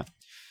 yeah.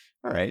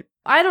 All right.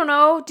 I don't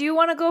know. Do you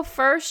want to go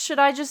first? Should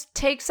I just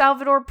take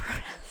Salvador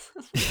Perez?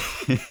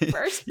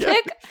 First pick?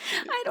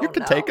 I don't know. You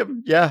can take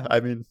him. Yeah. I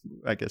mean,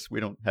 I guess we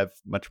don't have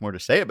much more to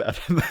say about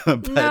him.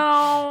 But...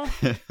 No,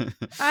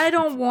 I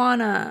don't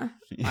wanna.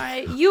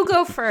 You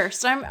go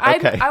first. Okay.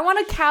 I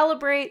want to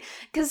calibrate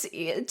because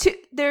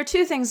there are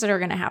 2 things that are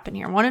going to happen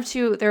here.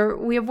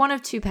 We have one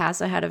of 2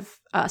 paths ahead of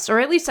us, or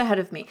at least ahead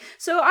of me.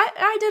 So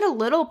I did a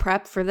little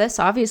prep for this,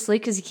 obviously,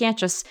 because you can't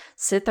just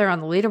sit there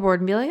on the leaderboard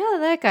and be like, oh,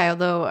 that guy.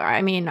 Although,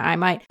 I mean, I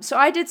might. So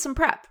I did some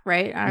prep,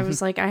 right? I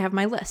was like, I have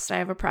my list. I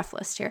have a prep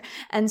list here.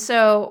 And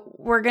so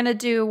we're going to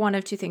do one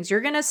of 2 things. You're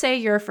going to say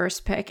your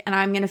first pick, and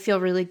I'm going to feel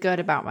really good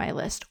about my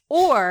list.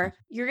 Or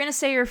you're going to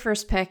say your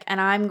first pick,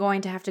 and I'm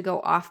going to have to go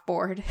off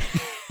board.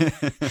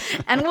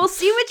 And we'll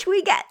see which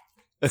we get.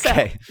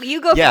 Okay. So,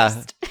 you go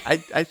first.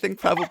 I think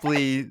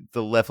probably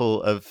the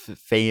level of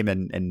fame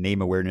and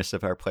name awareness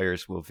of our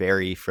players will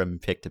vary from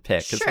pick to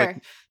pick. Because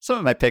like, some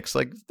of my picks,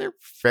 like they're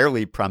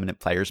fairly prominent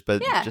players,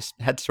 but just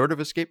had sort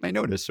of escaped my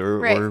notice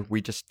or we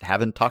just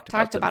haven't talked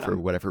about them for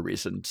whatever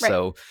reason. Right.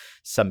 So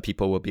some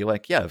people will be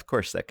like, yeah, of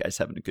course that guy's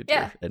having a good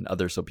year. And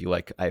others will be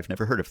like, I've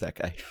never heard of that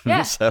guy.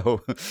 Yeah.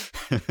 So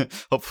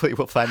hopefully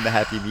we'll find the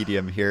happy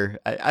medium here.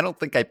 I don't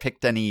think I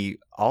picked any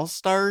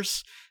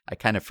all-stars. I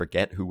kind of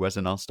forget who was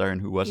an all-star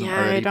and who wasn't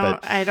already.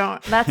 I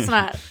don't. That's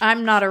not.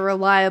 I'm not a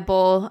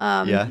reliable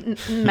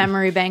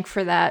memory bank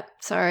for that.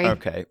 Sorry.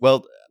 Okay.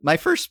 Well, my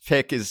first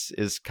pick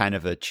is kind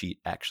of a cheat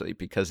actually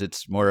because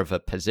it's more of a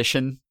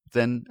position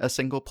than a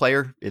single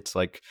player. It's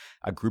like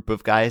a group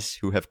of guys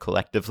who have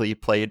collectively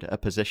played a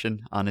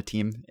position on a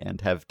team and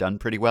have done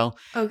pretty well.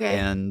 Okay.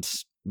 And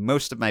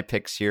most of my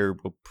picks here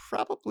will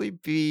probably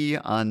be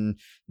on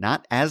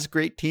not as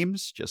great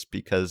teams just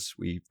because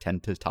we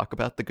tend to talk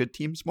about the good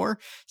teams more.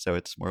 So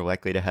it's more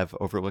likely to have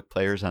overlooked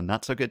players on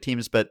not so good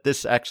teams. But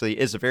this actually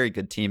is a very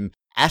good team.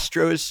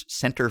 Astros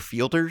center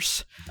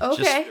fielders.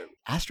 Okay.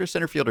 Astros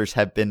center fielders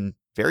have been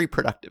very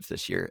productive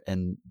this year.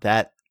 And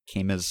that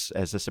came as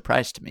a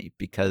surprise to me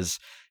because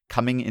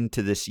coming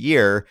into this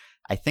year,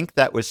 I think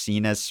that was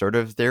seen as sort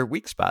of their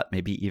weak spot,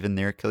 maybe even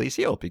their Achilles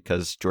heel,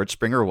 because George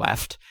Springer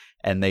left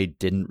and they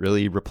didn't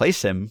really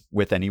replace him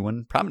with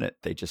anyone prominent.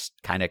 They just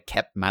kind of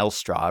kept Miles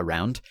Straw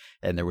around,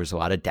 and there was a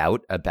lot of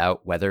doubt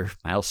about whether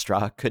Miles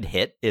Straw could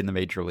hit in the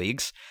major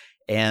leagues.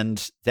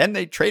 And then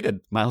they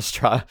traded Miles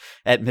Straw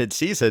at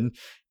midseason,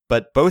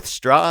 but both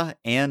Straw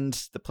and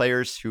the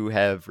players who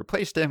have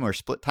replaced him or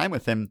split time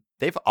with him,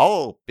 they've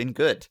all been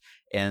good.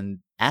 And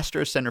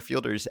Astros center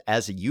fielders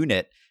as a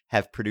unit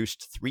have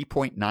produced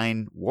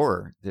 3.9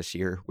 WAR this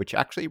year, which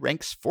actually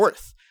ranks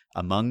 4th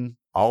among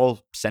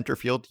all center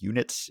field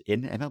units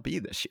in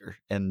MLB this year.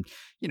 And,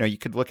 you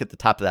could look at the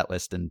top of that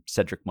list and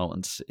Cedric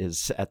Mullins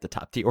is at the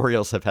top. The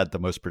Orioles have had the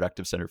most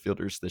productive center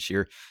fielders this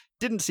year.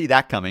 Didn't see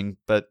that coming,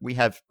 but we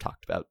have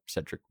talked about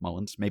Cedric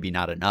Mullins. Maybe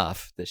not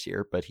enough this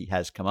year, but he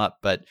has come up.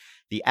 But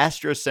the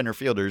Astros center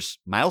fielders,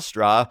 Myles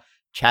Straw,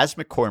 Chas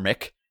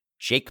McCormick,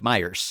 Jake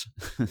Meyers,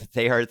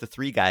 they are the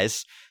 3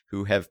 guys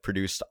who have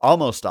produced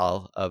almost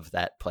all of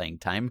that playing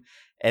time,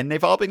 and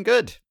they've all been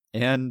good.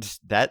 And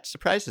that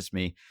surprises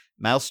me.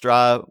 Myles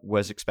Straw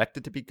was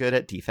expected to be good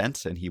at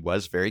defense, and he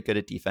was very good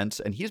at defense.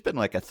 And he's been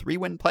like a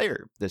 3-win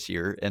player this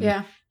year.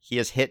 And he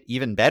has hit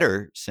even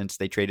better since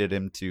they traded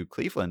him to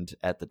Cleveland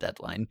at the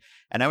deadline.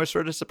 And I was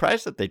sort of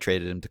surprised that they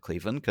traded him to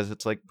Cleveland because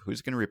it's like,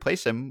 who's going to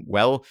replace him?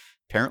 Well,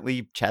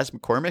 apparently Chas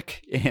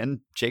McCormick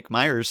and Jake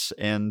Meyers,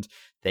 and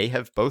they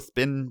have both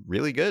been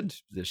really good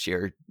this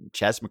year.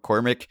 Chas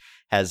McCormick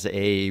has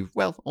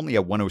only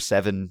a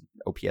 107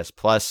 OPS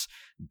plus,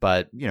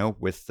 but,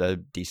 with a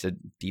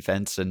decent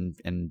defense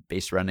and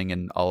base running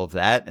and all of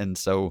that. And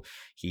so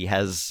he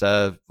has,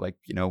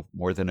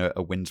 more than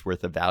a win's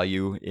worth of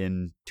value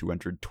in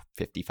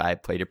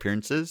 255 plate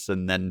appearances.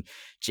 And then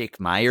Jake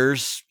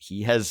Meyers,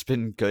 he has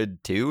been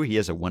good too. He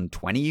has a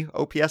 120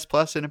 OPS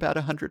plus in about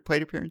 100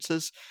 plate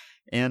appearances.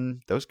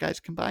 And those guys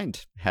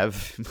combined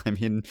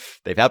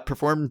they've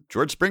outperformed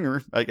George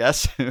Springer, I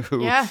guess,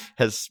 who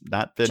has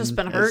not been just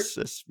been hurt.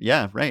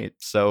 Yeah, right.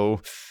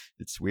 So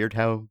it's weird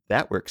how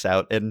that works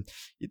out. And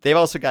they've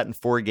also gotten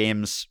 4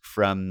 games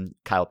from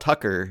Kyle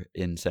Tucker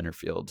in center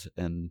field.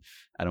 And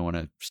I don't want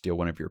to steal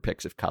one of your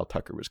picks if Kyle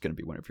Tucker was going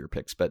to be one of your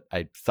picks, but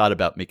I thought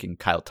about making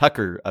Kyle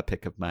Tucker a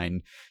pick of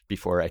mine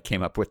before I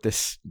came up with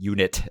this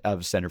unit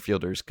of center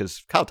fielders,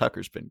 because Kyle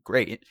Tucker's been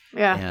great.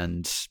 Yeah.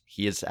 And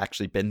he has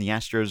actually been the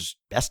Astros'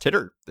 best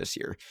hitter this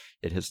year.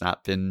 It has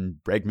not been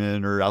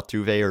Bregman or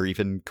Altuve or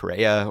even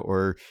Correa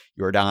or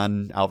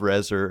Yordan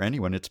Alvarez or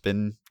anyone. It's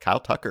been Kyle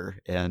Tucker,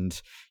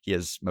 and he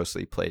has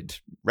mostly played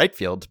right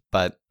field,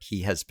 but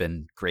he has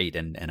been great.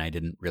 And I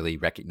didn't really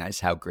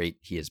recognize how great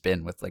he has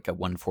been with like a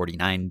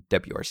 149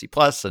 WRC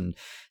plus. And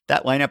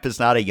that lineup is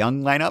not a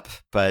young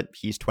lineup, but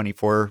he's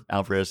 24.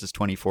 Alvarez is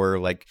 24.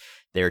 Like,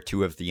 they're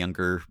 2 of the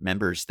younger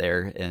members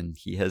there, and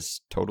he has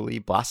totally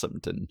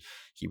blossomed. And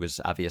he was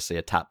obviously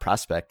a top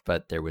prospect,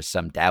 but there was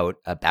some doubt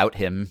about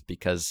him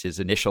because his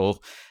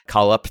initial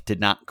call-up did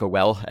not go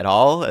well at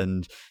all.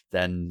 And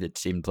then it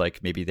seemed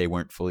like maybe they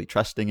weren't fully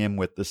trusting him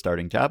with the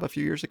starting job a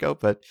few years ago,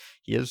 but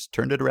he has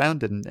turned it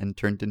around and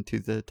turned into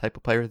the type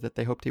of player that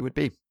they hoped he would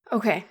be.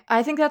 Okay,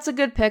 I think that's a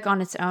good pick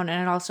on its own,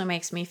 and it also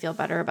makes me feel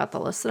better about the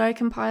list that I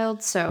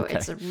compiled, so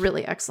It's a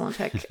really excellent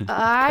pick.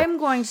 I'm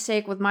going to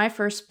take with my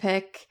first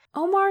pick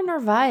Omar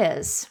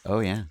Narvaez. Oh,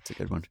 yeah, it's a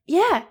good one.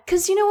 Yeah,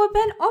 because you know what,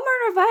 Ben? Omar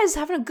Narvaez is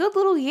having a good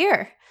little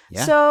year.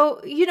 Yeah.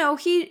 So,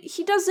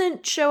 he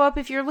doesn't show up,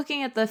 if you're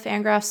looking at the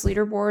Fangraphs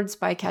leaderboards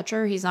by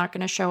catcher, he's not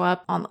going to show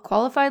up on the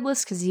qualified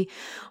list because he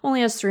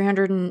only has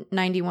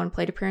 391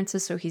 plate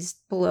appearances, so he's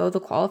below the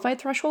qualified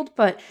threshold,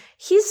 but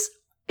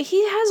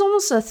he has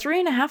almost a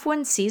 3.5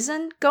 win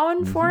season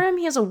going for him.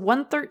 He has a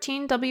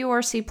 113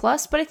 WRC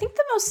plus, but I think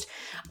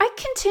I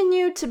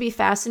continue to be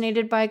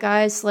fascinated by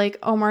guys like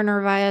Omar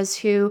Narvaez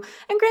who,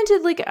 and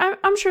granted, like,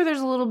 I'm sure there's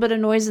a little bit of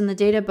noise in the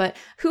data, but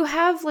who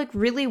have like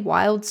really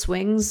wild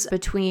swings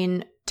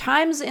between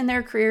times in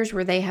their careers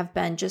where they have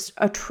been just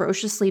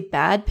atrociously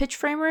bad pitch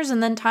framers,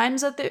 and then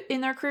times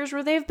in their careers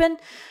where they've been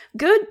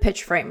good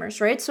pitch framers,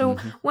 right? So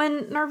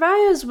when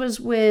Narvaez was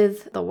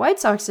with the White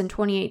Sox in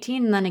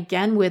 2018, and then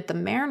again with the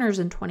Mariners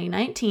in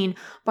 2019,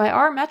 by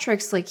our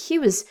metrics, like, he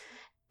was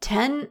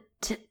 10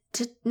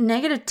 to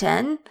negative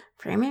 10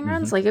 framing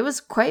runs. Like, it was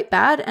quite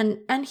bad,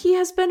 and he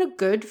has been a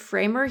good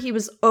framer. He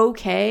was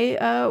okay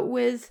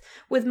with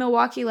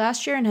Milwaukee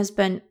last year, and has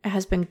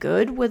been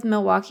good with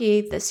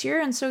Milwaukee this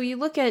year. And so you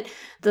look at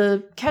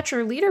the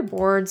catcher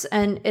leaderboards,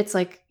 and it's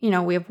like,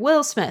 we have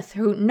Will Smith,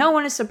 who no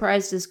one is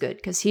surprised is good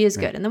because he is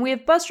good, and then we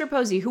have Buster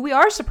Posey, who we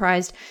are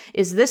surprised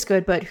is this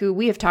good, but who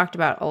we have talked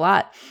about a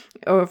lot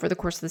over the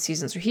course of the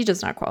season, so he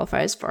does not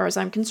qualify as far as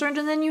I'm concerned.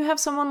 And then you have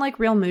someone like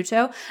Real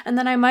Muto, and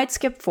then I might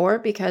skip 4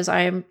 because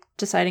I am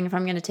deciding if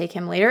I'm going to take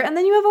him later. And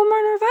then you have Omar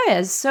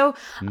Narvaez. So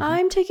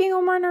I'm taking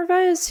Omar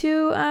Narvaez,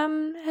 who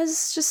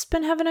has just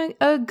been having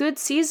a good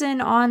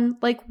season on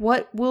like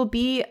what will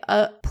be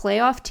a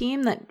playoff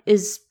team that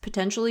is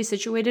potentially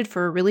situated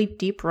for a really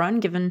deep run,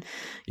 given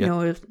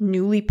a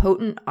newly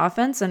potent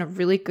offense and a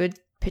really good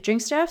pitching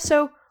staff.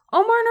 So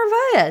Omar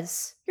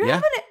Narvaez, you're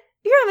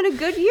having a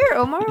good year,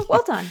 Omar.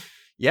 Well done.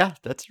 Yeah,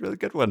 that's a really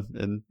good one.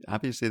 And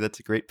obviously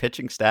that's a great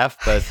pitching staff,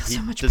 but he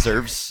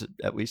deserves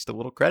at least a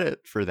little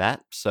credit for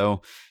that.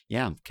 So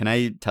yeah, can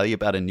I tell you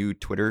about a new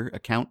Twitter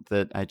account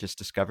that I just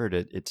discovered?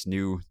 It's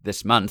new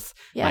this month.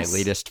 Yes. My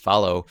latest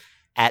follow,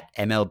 at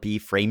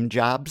MLB Frame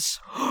Jobs.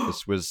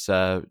 This was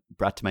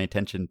brought to my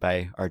attention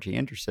by RJ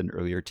Anderson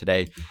earlier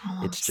today.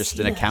 Oh, it's just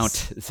an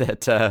account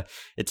that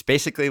it's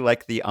basically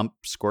like the ump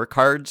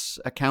scorecards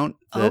account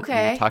that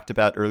we talked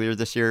about earlier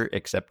this year,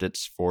 except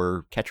it's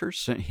for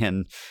catchers.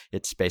 And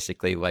it's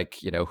basically like,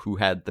 who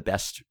had the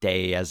best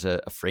day as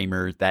a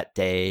framer that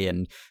day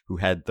and who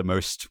had the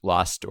most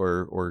lost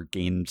or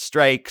gained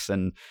strikes.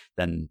 And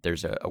then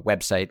there's a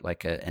website,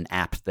 like an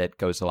app that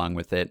goes along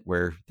with it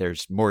where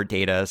there's more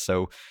data.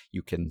 So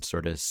you can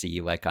sort of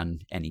see like on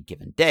any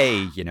given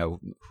day,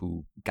 who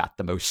got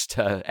the most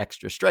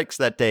extra strikes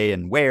that day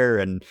and where,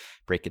 and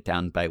break it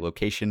down by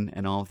location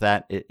and all of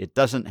that. It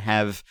doesn't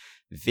have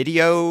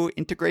video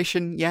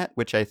integration yet,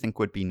 which I think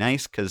would be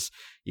nice because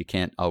you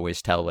can't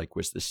always tell, like,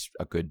 was this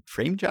a good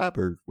frame job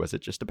or was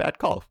it just a bad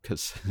call?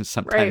 Because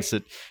sometimes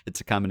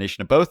it's a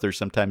combination of both, or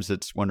sometimes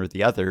it's one or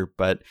the other.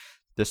 But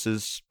this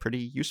is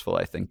pretty useful.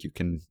 I think you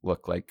can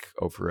look like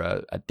over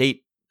a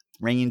date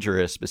range or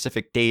a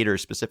specific date or a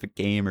specific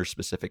game or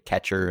specific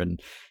catcher,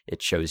 and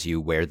it shows you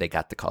where they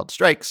got the called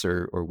strikes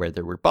or where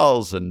there were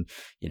balls, and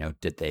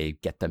did they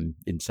get them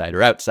inside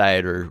or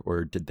outside,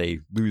 or did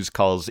they lose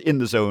calls in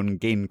the zone,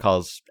 gain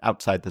calls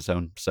outside the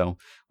zone. So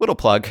little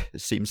plug.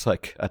 It seems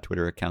like a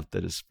Twitter account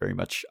that is very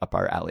much up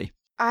our alley.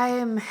 I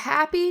am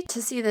happy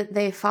to see that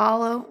they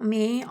follow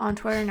me on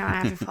Twitter. Now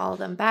I have to follow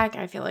them back.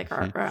 I feel like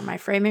my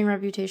framing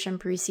reputation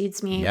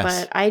precedes me. Yes.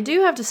 But I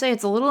do have to say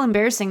it's a little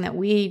embarrassing that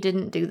we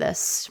didn't do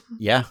this.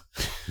 Yeah.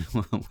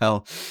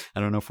 Well, I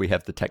don't know if we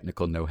have the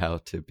technical know-how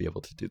to be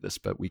able to do this,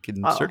 but we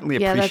can certainly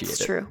appreciate it. Yeah,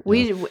 that's true.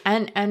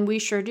 We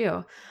sure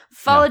do.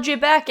 Followed you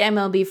back,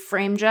 MLB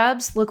Frame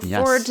Jobs. Look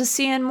forward to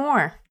seeing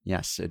more.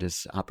 Yes, it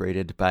is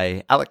operated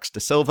by Alex De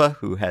Silva,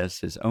 who has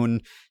his own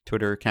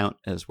Twitter account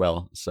as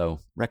well. So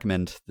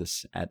recommend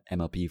this at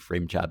MLB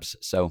Frame Jobs.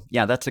 So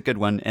yeah, that's a good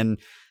one. And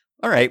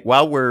all right,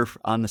 while we're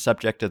on the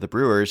subject of the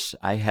Brewers,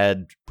 I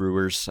had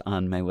Brewers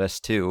on my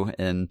list too.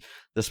 And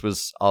this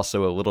was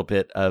also a little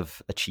bit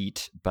of a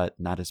cheat, but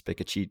not as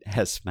big a cheat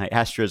as my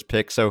Astros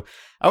pick. So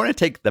I want to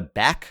take the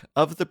back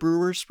of the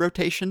Brewers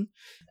rotation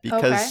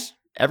because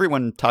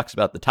everyone talks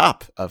about the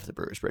top of the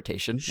Brewers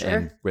rotation,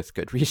 and with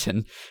good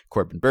reason.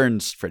 Corbin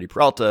Burnes, Freddie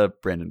Peralta,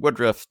 Brandon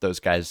Woodruff, those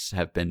guys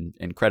have been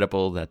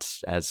incredible.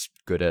 That's as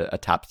good a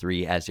top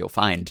three as you'll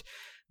find.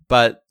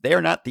 But they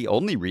are not the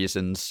only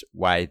reasons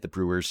why the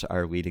Brewers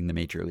are leading the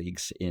major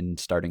leagues in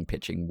starting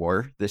pitching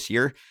WAR this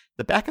year.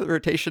 The back of the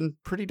rotation,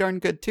 pretty darn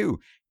good too.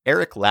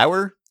 Eric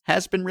Lauer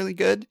has been really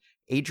good.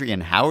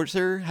 Adrian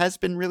Hauser has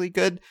been really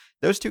good.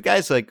 Those two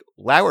guys, like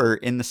Lauer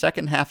in the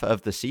second half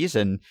of the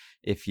season,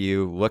 if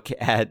you look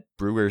at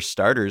Brewers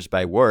starters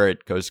by WAR,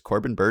 it goes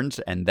Corbin Burnes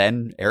and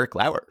then Eric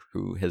Lauer,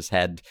 who has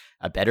had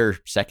a better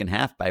second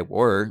half by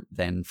WAR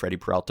than Freddie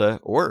Peralta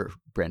or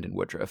Brandon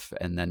Woodruff.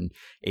 And then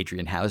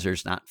Adrian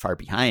Hauser's not far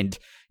behind,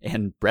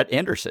 and Brett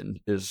Anderson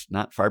is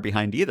not far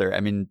behind either. I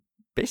mean,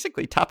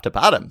 basically top to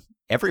bottom,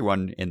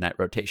 everyone in that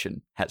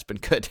rotation has been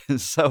good.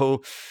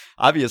 So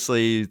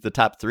obviously the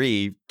top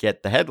three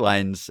get the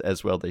headlines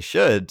as well they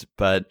should,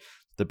 but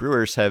the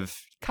Brewers have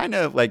kind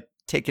of like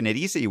taken it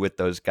easy with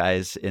those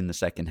guys in the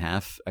second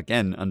half.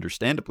 Again,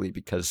 understandably,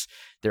 because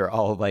they're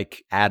all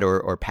like at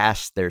or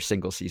past their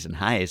single season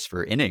highs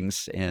for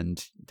innings,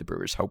 and the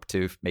Brewers hope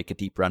to make a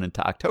deep run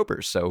into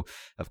October. So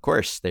of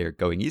course they're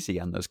going easy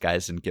on those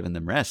guys and giving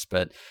them rest,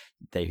 but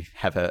they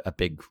have a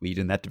big lead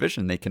in that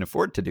division. They can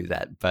afford to do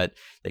that, but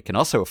they can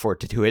also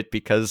afford to do it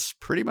because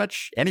pretty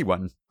much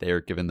anyone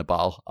they're given the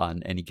ball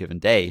on any given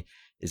day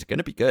is going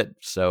to be good.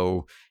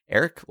 So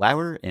Eric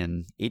Lauer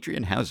and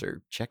Adrian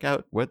Hauser, check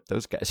out what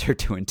those guys are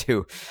doing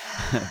too.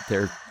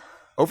 They're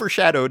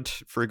overshadowed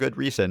for a good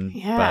reason,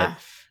 but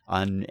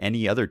on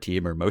any other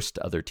team or most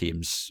other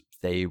teams,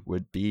 they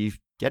would be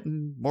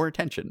getting more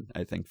attention,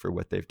 I think, for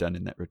what they've done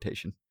in that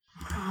rotation.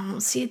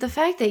 See, the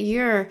fact that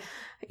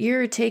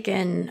you're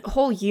taking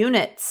whole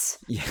units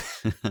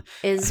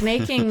is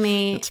making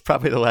me... It's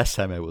probably the last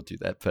time I will do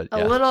that, but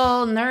a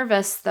little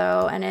nervous,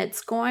 though, and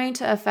it's going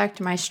to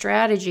affect my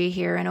strategy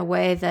here in a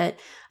way that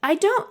I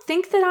don't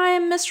think that I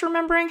am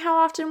misremembering how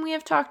often we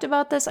have talked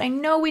about this. I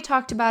know we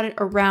talked about it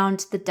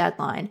around the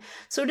deadline,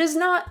 so it has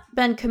not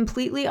been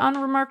completely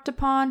unremarked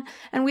upon,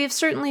 and we have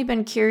certainly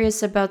been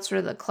curious about sort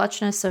of the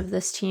clutchness of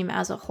this team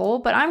as a whole,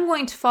 but I'm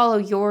going to follow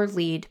your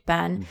lead,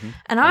 Ben,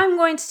 and I'm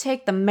going to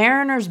take the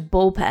Mariners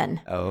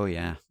bullpen. Oh,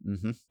 yeah. Ben,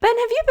 have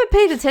you been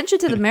paying attention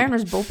to the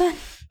Mariners bullpen?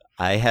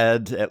 I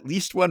had at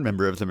least one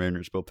member of the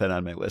Mariners bullpen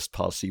on my list,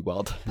 Paul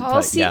Sewald.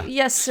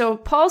 Yes, so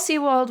Paul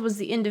Sewald was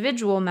the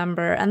individual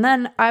member, and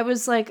then I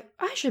was like,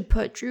 I should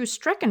put Drew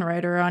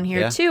Streckenrider on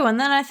here too, and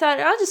then I thought,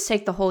 I'll just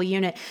take the whole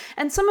unit.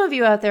 And some of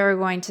you out there are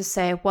going to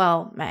say,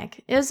 well,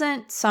 Meg,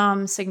 isn't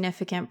some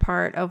significant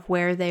part of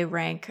where they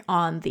rank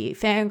on the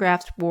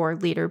Fangraphs WAR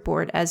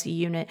leaderboard as a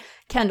unit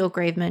Kendall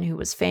Graveman, who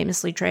was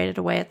famously traded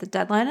away at the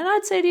deadline? And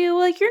I'd say to you,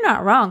 like, you're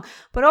not wrong.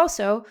 But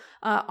also,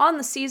 on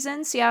the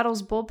season,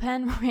 Seattle's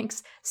bullpen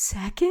ranks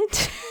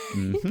second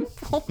in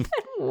bullpen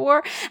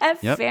WAR at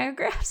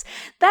Fangraphs.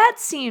 That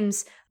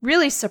seems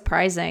really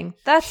surprising.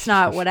 That's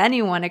not what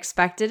anyone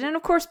expected. And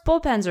of course,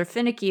 bullpens are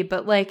finicky,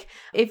 but like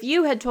if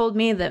you had told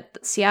me that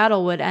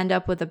Seattle would end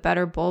up with a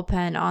better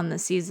bullpen on the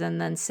season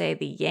than say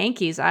the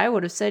Yankees, I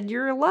would have said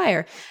you're a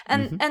liar.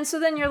 And so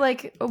then you're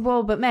like,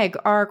 well, but Meg,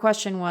 our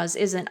question was,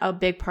 isn't a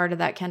big part of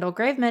that Kendall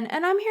Graveman?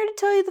 And I'm here to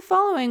tell you the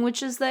following,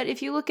 which is that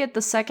if you look at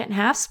the second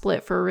half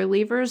split for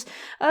relievers,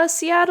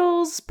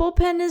 Seattle's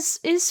bullpen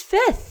is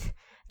fifth.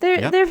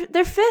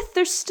 They're fifth.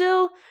 They're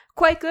still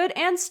quite good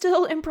and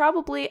still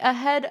improbably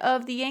ahead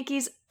of the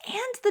Yankees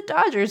and the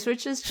Dodgers,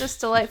 which is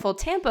just delightful.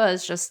 Tampa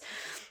is just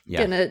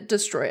gonna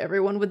destroy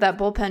everyone with that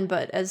bullpen,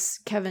 but as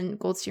Kevin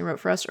Goldstein wrote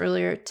for us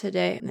earlier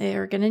today, they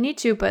are gonna need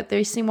to, but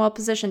they seem well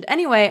positioned.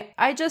 Anyway,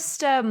 I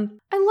just I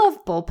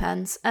love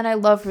bullpens and I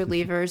love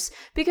relievers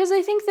because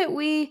I think that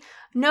we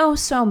know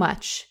so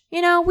much.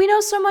 You know, we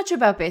know so much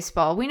about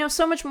baseball. We know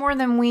so much more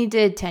than we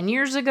did 10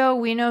 years ago.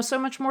 We know so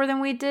much more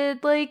than we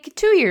did like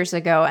 2 years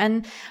ago.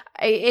 And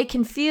it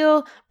can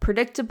feel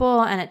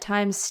predictable and at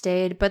times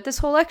staid. But this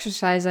whole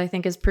exercise, I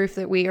think, is proof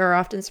that we are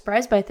often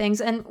surprised by things.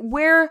 And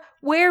where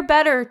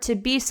better to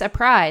be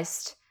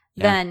surprised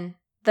than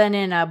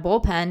in a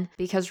bullpen,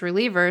 because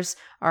relievers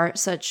are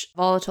such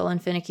volatile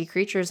and finicky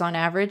creatures on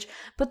average.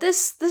 But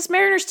this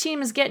Mariners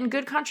team is getting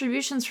good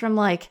contributions from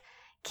like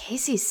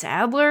Casey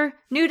Sadler,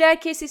 new dad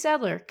Casey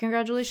Sadler.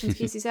 Congratulations,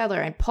 Casey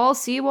Sadler. And Paul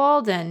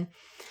Sewald. And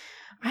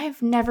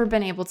I've never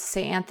been able to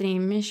say Anthony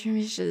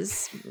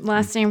Mish's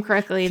last name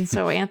correctly. And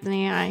so,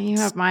 Anthony, you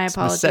have my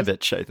apologies.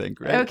 Misevich, I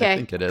think, right? Okay, I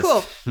think it is.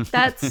 Cool.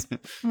 That's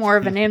more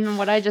of a name than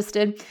what I just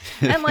did.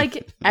 And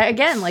like,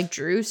 again, like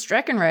Drew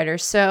Streckenrider.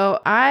 So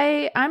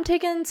I'm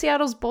taking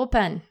Seattle's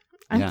bullpen.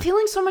 I'm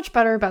feeling so much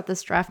better about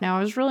this draft now.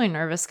 I was really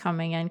nervous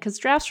coming in because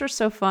drafts are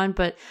so fun.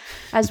 But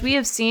as we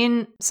have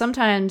seen,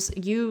 sometimes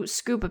you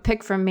scoop a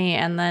pick from me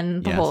and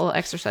then the whole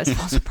exercise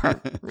falls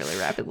apart really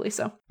rapidly.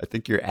 So I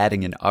think you're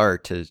adding an R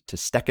to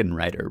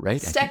Steckenrider,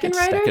 right?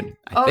 Steckenrider?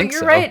 Oh, you're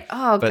so. Right.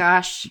 Oh,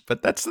 gosh.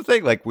 But that's the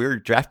thing. Like, we're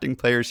drafting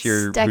players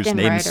here whose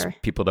names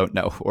people don't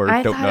know or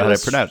don't know how to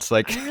pronounce.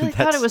 Like, I really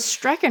thought it was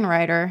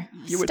Streckenrider.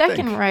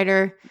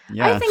 Steckenrider.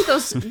 Yeah. I think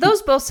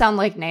those both sound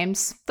like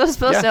names. Those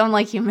both sound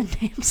like human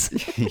names.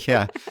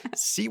 Yeah.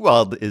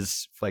 Sewald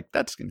is like,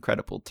 that's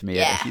incredible to me.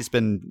 Yeah. He's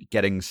been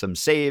getting some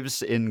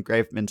saves in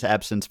Graveman's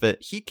absence, but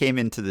he came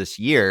into this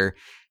year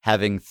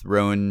having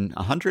thrown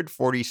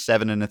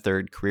 147 and a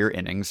third career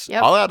innings,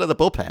 all out of the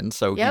bullpen.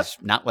 So he's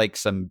not like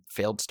some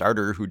failed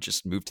starter who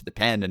just moved to the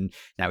pen and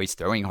now he's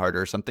throwing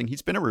harder or something.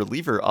 He's been a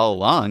reliever all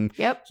along.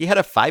 Yep. He had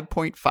a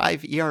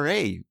 5.5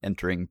 ERA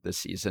entering the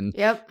season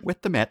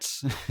with the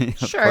Mets,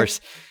 of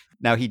course.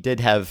 Now, he did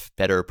have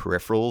better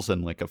peripherals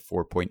and like a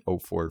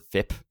 4.04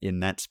 FIP in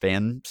that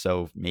span,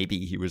 so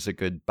maybe he was a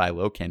good buy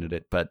low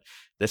candidate, but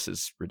this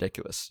is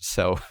ridiculous.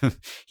 So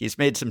he's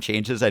made some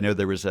changes. I know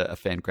there was a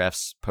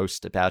Fangraphs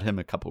post about him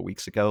a couple of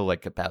weeks ago,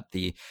 like about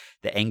the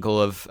angle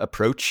of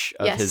approach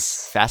of his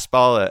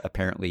fastball.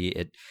 Apparently,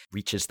 it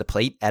reaches the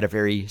plate at a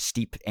very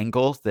steep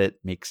angle that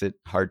makes it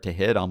hard to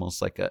hit,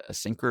 almost like a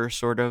sinker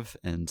sort of.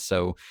 And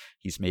so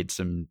he's made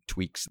some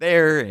tweaks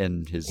there,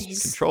 and his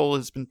control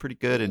has been pretty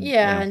good. And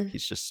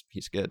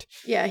he's good.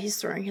 Yeah, he's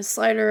throwing his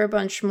slider a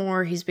bunch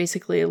more. He's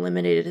basically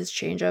eliminated his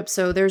changeup.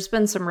 So there's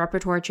been some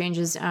repertoire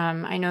changes.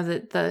 I know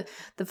that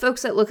the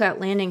folks at Lookout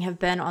Landing have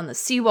been on the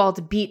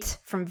Sewald beat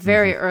from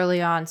very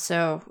early on.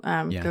 So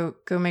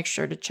go make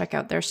sure to check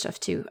out their stuff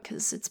too,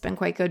 because it's been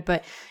quite good.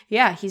 But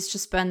yeah, he's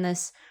just been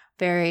this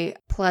very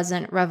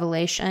pleasant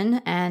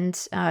revelation,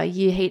 and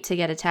you hate to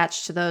get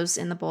attached to those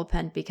in the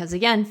bullpen because,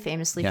 again,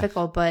 famously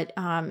fickle, but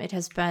it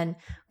has been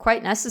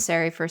quite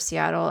necessary for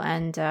Seattle,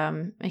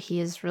 and he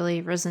has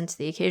really risen to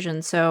the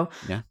occasion. So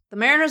the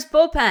Mariners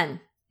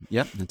bullpen.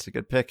 Yep, that's a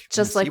good pick.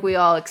 Just like we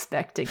all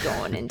expected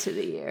going into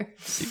the year.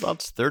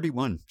 Sewald's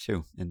 31,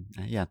 too. And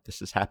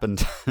this has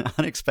happened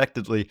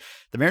unexpectedly.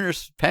 The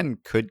Mariners' pen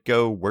could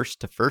go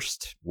worst to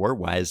first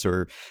war-wise,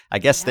 or I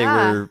guess they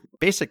were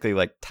basically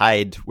like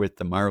tied with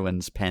the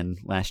Marlins' pen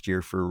last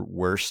year for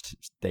worst.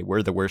 They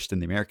were the worst in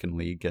the American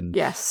League. And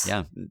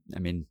I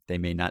mean, they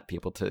may not be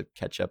able to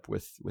catch up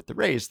with the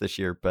Rays this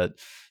year, but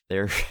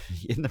they're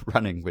in the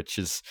running, which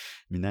is,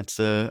 I mean, that's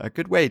a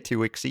good way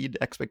to exceed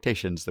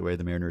expectations the way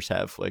the Mariners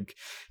have. Like,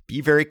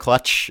 be very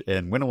clutch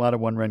and win a lot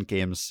of one-run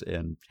games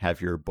and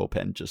have your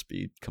bullpen just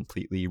be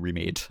completely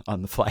remade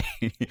on the fly.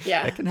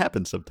 That can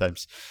happen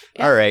sometimes.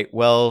 All right,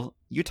 well,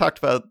 you talked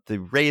about the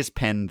Rays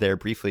pen there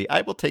briefly.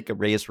 I will take a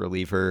Rays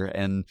reliever,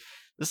 and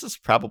this is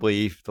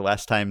probably the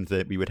last time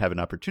that we would have an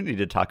opportunity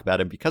to talk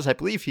about him because I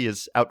believe he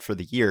is out for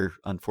the year,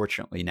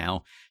 unfortunately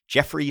now.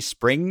 Jeffrey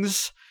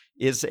Springs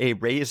is a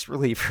Rays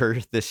reliever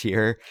this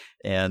year,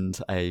 and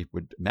I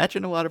would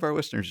imagine a lot of our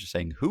listeners are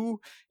saying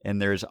who,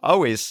 and there's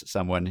always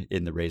someone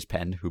in the Rays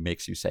pen who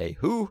makes you say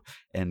who,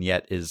 and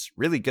yet is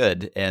really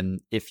good.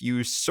 And if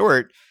you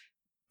sort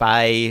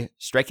by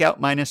strikeout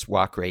minus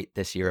walk rate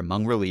this year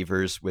among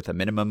relievers with a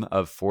minimum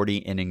of 40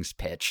 innings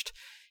pitched,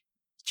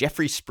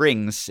 Jeffrey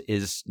Springs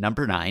is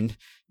number 9.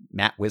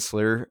 Matt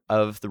Wisler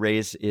of the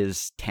Rays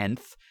is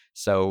 10th.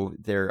 So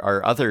there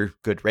are other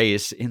good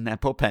Rays in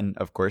that bullpen.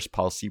 Of course,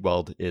 Paul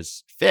Sewald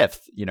is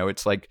fifth.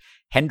 It's like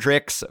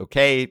Hendricks,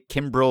 okay,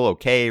 Kimbrel,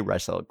 okay,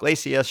 Raisel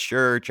Iglesias,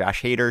 sure,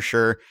 Josh Hader,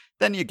 sure.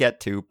 Then you get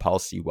to Paul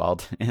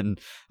Sewald, and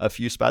a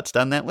few spots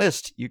down that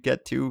list, you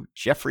get to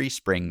Jeffrey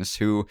Springs,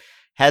 who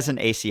has an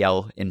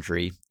ACL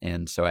injury,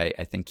 and so I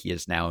think he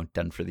is now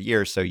done for the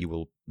year, so you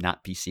will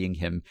not be seeing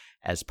him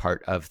as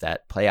part of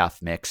that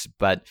playoff mix.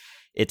 But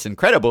it's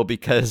incredible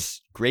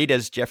because great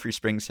as Jeffrey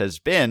Springs has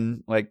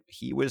been, like,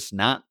 he was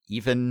not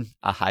even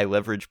a high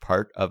leverage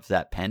part of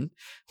that pen.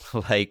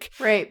 Like,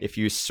 right. If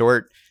you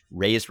sort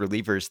Rays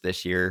relievers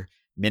this year,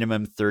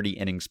 minimum 30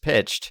 innings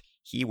pitched,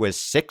 he was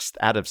 6th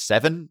out of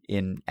 7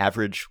 in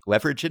average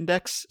leverage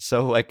index.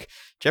 So, like,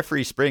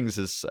 Jeffrey Springs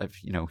is,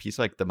 he's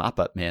like the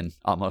mop-up man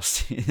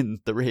almost in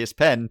the Rays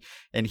pen,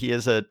 and he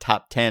is a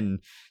top 10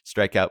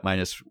 strikeout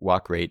minus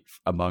walk rate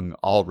among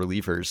all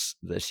relievers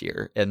this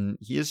year. And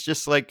he is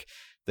just like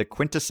the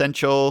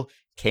quintessential,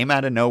 came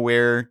out of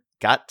nowhere,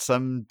 got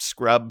some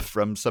scrub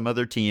from some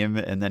other team,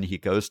 and then he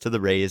goes to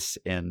the Rays,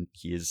 and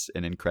he's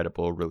an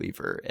incredible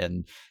reliever.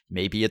 And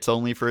maybe it's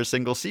only for a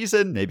single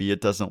season, maybe it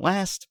doesn't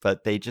last,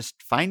 but they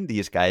just find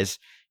these guys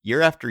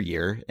year after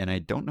year, and I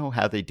don't know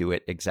how they do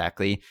it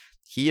exactly.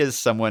 He is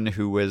someone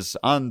who was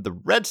on the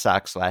Red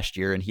Sox last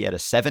year, and he had a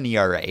 7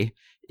 ERA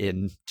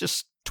in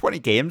just 20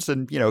 games,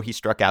 and, he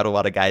struck out a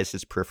lot of guys.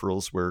 His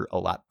peripherals were a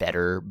lot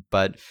better,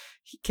 but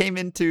he came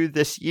into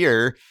this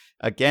year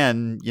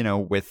again,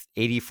 with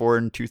 84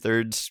 and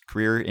 2/3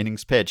 career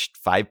innings pitched,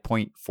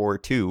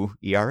 5.42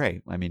 ERA.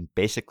 I mean,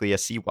 basically a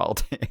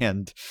Sewald.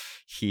 And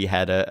he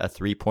had a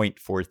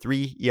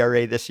 3.43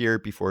 ERA this year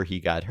before he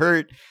got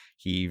hurt.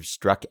 He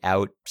struck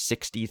out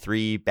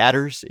 63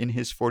 batters in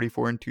his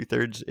 44 and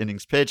 2/3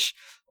 innings pitch,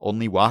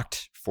 only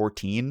walked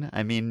 14.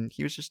 I mean,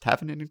 he was just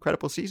having an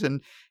incredible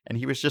season, and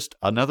he was just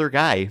another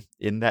guy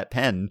in that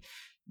pen.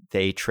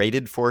 They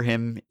traded for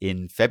him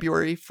in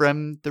February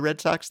from the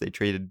Red Sox. They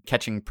traded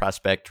catching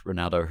prospect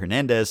Ronaldo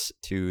Hernandez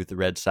to the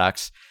Red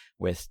Sox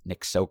with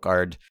Nick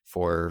Sokard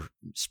for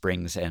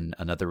Springs and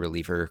another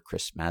reliever,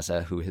 Chris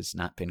Mazza, who has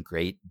not been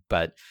great.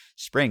 But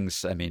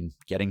Springs, I mean,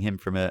 getting him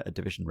from a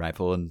division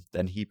rival, and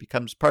then he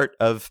becomes part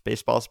of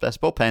baseball's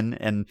best bullpen.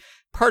 And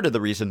part of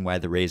the reason why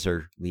the Rays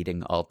are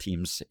leading all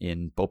teams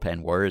in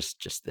bullpen war is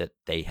just that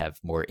they have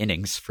more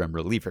innings from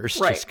relievers,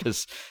 right, just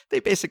because they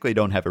basically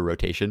don't have a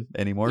rotation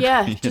anymore.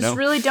 Yeah, just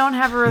really don't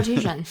have a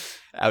rotation.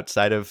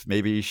 Outside of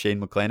maybe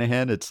Shane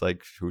McClanahan, it's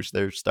like, who's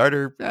their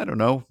starter? I don't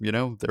know.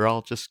 They're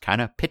all just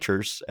kind of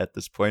pitchers at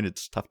this point.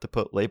 It's tough to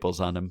put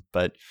labels on them.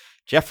 But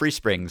Jeffrey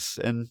Springs,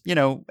 and,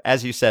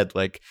 as you said,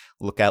 like,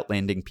 lookout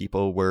landing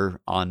people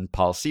were on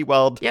Paul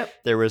Sewald. Yep.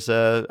 There was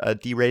a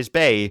D-Rays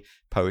Bay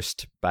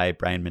post by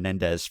Brian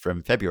Menendez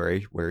from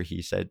February where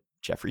he said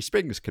Jeffrey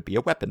Springs could be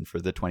a weapon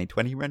for the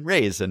 2020 Run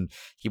Rays. And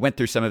he went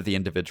through some of the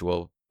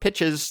individual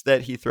pitches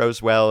that he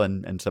throws well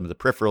and some of the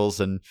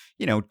peripherals and,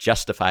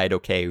 justified,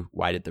 okay,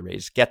 why did the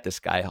Rays get this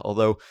guy?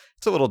 Although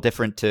it's a little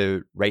different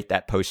to write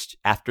that post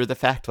after the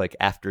fact, like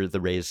after the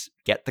Rays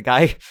get the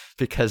guy,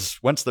 because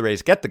once the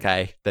Rays get the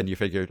guy, then you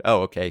figured,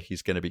 oh, okay,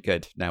 he's going to be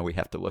good. Now we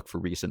have to look for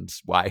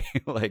reasons why,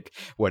 like,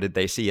 what did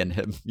they see in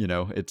him?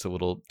 It's a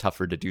little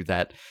tougher to do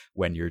that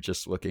when you're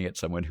just looking at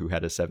someone who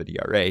had a 7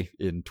 ERA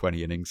in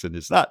 20 innings and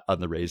is not on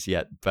the Rays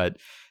yet. But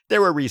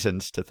there were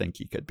reasons to think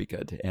he could be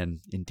good. And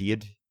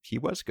indeed, he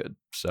was good.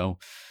 So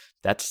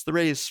that's the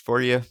Rays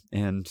for you.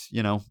 And,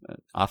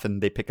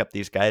 often they pick up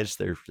these guys.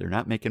 They're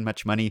not making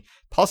much money.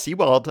 Paul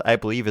Sewald, I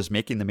believe, is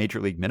making the major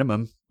league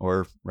minimum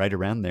or right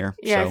around there.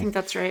 Yeah, so I think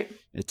that's right.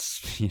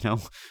 It's,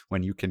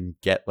 when you can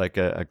get like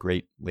a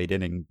great late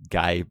inning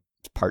guy,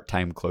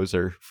 part-time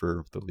closer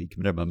for the league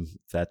minimum,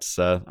 that's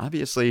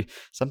obviously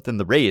something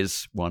the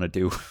Rays want to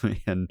do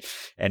and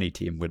any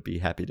team would be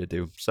happy to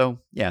do. So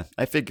yeah,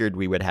 I figured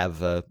we would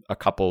have a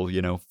couple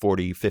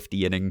 40,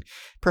 50 inning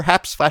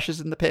perhaps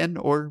flashes in the pen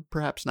or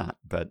perhaps not,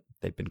 but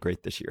they've been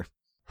great this year.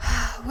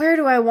 Where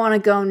do I want to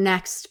go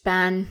next,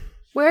 Ben?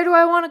 Where do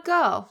I want to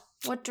go?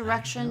 What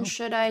direction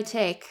should I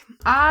take?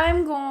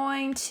 I'm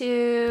going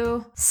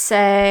to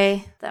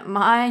say that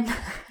mine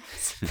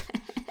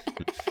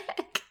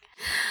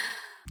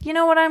You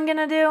know what I'm going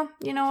to do?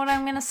 You know what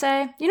I'm going to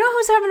say? You know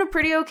who's having a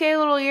pretty okay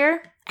little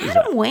year?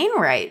 Adam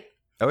Wainwright.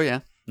 Oh,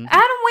 yeah. Mm-hmm.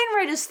 Adam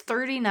Wainwright is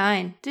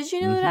 39. Did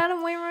you know that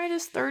Adam Wainwright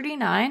is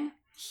 39?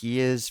 He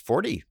is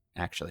 40,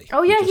 actually.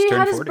 Oh, yeah, he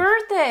had 40. His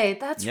birthday.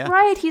 That's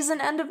right. He's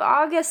an end of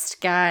August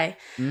guy.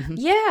 Mm-hmm.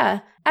 Yeah,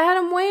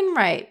 Adam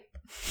Wainwright.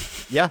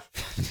 Yeah,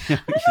 he's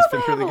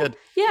been really good.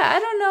 Yeah, I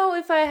don't know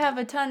if I have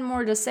a ton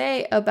more to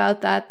say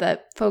about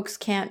that folks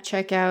can't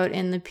check out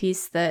in the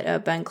piece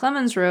that Ben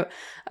Clemens wrote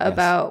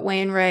about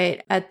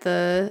Wainwright at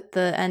the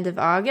end of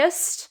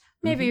August,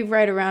 maybe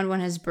right around when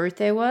his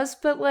birthday was.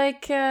 But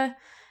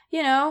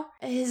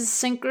his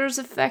sinker's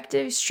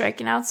effective. He's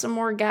striking out some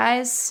more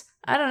guys.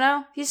 I don't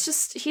know.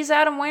 He's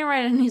Adam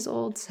Wainwright and he's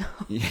old. So.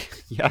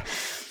 Yeah,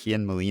 he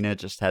and Molina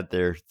just had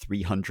their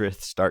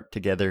 300th start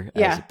together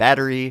as a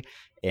battery.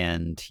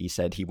 And he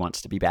said he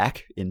wants to be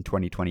back in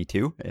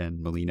 2022,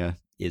 and Molina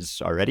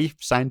is already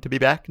signed to be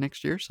back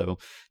next year. So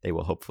they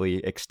will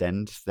hopefully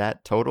extend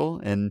that total.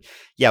 And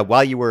yeah,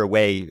 while you were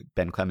away,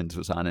 Ben Clemens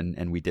was on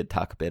and we did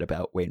talk a bit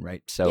about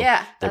Wainwright. So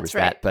yeah, there was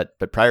that. But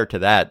prior to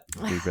that,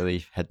 we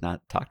really had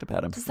not talked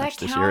about him. Does that count?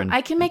 This year. And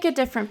I can make a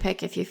different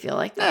pick if you feel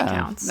like that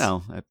counts.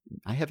 No,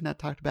 I have not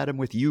talked about him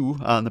with you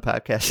on the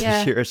podcast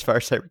this year, as far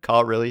as I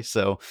recall, really.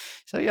 So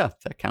yeah,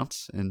 that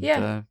counts. And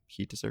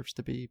he deserves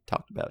to be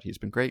talked about. He's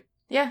been great.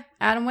 Yeah,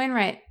 Adam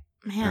Wainwright.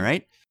 Man. All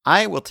right.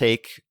 I will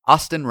take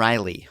Austin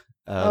Riley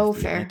of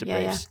the fair. Atlanta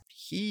Yeah, Braves.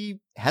 He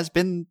has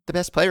been the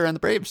best player on the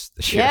Braves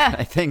this year, Yeah.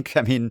 I think.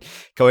 I mean,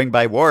 going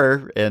by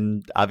WAR,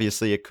 and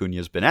obviously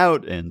Acuna's been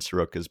out, and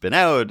Soroka's been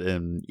out,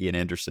 and Ian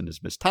Anderson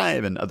has missed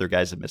time, and other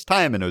guys have missed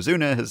time, and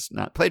Ozuna has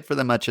not played for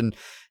them much, and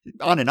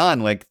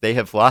on. Like, they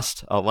have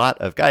lost a lot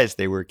of guys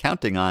they were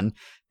counting on,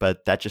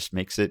 but that just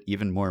makes it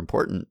even more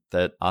important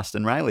that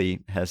Austin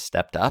Riley has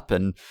stepped up.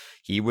 And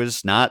he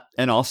was not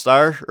an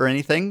all-star or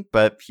anything,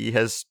 but he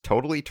has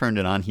totally turned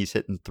it on. He's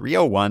hitting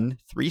 .301,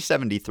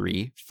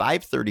 .373,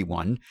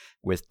 .531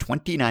 with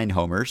 29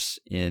 homers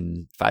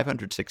in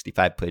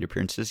 565 plate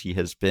appearances. He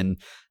has been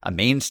a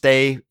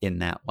mainstay in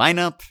that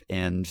lineup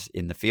and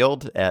in the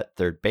field at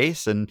third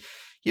base. And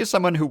he is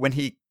someone who, when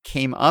he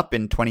came up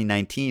in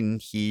 2019,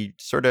 he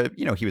sort of,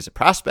 he was a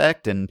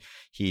prospect and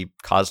he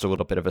caused a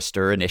little bit of a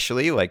stir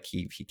initially. Like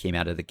he came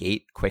out of the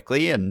gate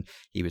quickly and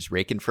he was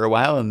raking for a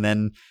while, and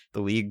then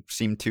the league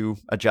seemed to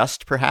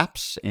adjust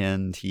perhaps,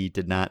 and he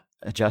did not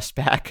adjust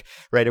back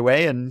right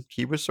away, and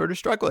he was sort of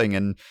struggling.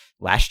 And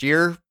last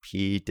year,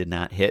 he did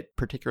not hit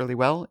particularly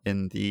well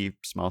in the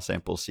small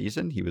sample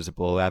season. He was a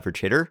below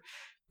average hitter.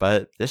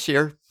 But this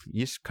year,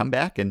 he's come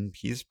back and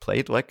he's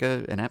played like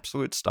an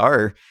absolute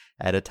star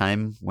at a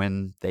time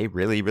when they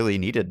really, really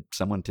needed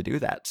someone to do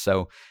that.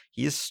 So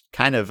he's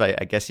kind of, I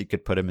guess you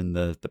could put him in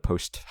the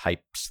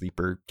post-hype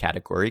sleeper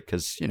category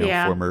because,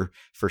 former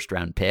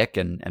first-round pick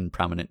and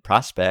prominent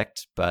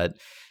prospect, but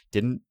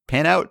didn't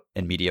pan out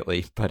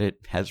immediately. But it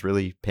has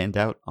really panned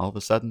out all of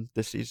a sudden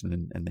this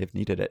season, and they've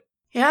needed it.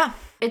 Yeah,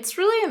 it's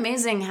really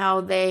amazing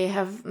how they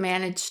have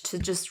managed to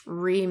just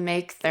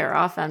remake their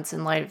offense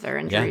in light of their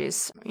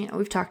injuries. Yeah.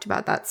 We've talked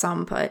about that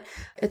some, but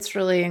it's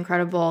really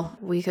incredible.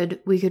 We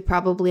could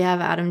probably have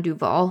Adam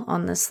Duvall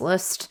on this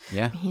list.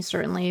 Yeah. He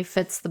certainly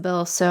fits the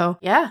bill. So,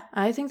 yeah,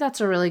 I think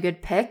that's a really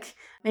good pick.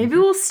 Maybe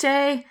we'll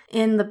stay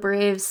in the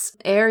Braves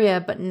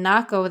area, but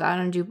not go with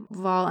Adam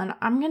Duvall. And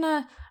I'm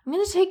gonna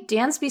take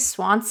Dansby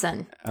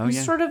Swanson.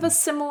 He's sort of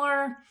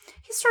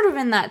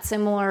in that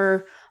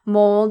similar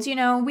mold.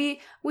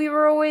 We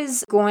were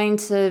always going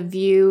to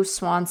view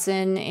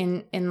Swanson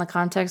in the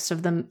context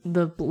of the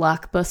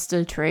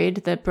blockbuster trade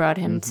that brought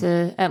him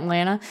to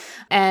Atlanta,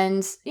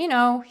 and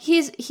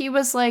he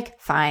was like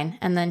fine,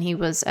 and then he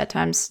was at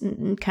times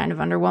kind of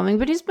underwhelming,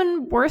 but he's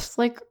been worth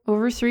like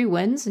over 3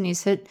 wins, and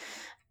he's hit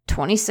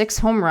 26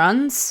 home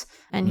runs,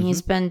 and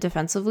he's been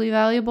defensively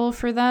valuable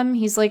for them.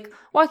 He's like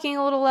walking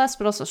a little less,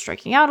 but also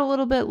striking out a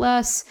little bit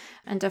less,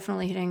 and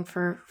definitely hitting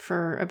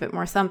for a bit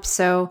more thump.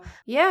 So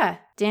yeah,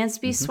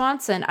 Dansby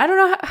Swanson. I don't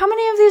know, how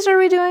many of these are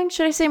we doing?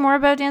 Should I say more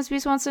about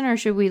Dansby Swanson, or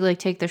should we like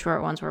take the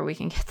short ones where we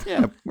can get them?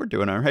 Yeah, we're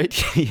doing all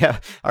right. Yeah,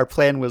 our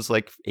plan was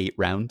like 8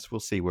 rounds. We'll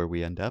see where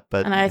we end up.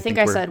 But and I think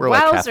I said we're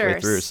wowzers. Like halfway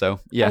through, so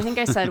yeah. I think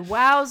I said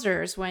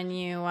wowzers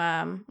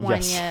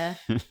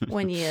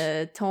when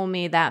you told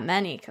me that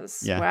many,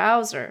 because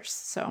wowzers.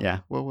 So yeah,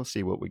 well, we'll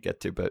see what we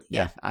get to. But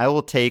yeah, I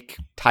will take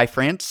Ty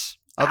France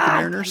of the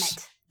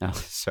Mariners. Oh,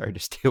 sorry to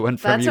steal one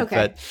from you.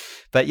 Okay.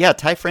 But yeah,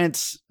 Ty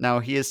France, now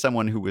he is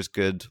someone who was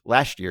good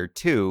last year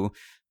too,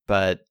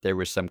 but there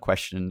was some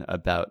question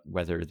about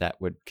whether that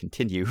would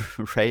continue,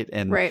 right?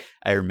 And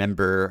I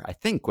remember, I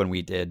think when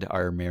we did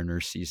our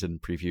Mariners season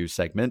preview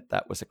segment,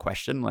 that was a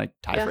question like,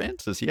 Ty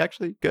France, is he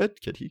actually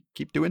good? Could he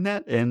keep doing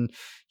that? And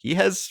he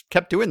has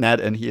kept doing that,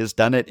 and he has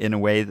done it in a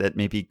way that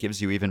maybe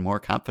gives you even more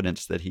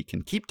confidence that he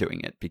can keep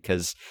doing it,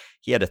 because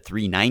he had a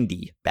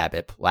 390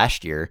 BABIP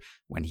last year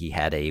when he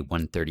had a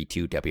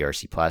 132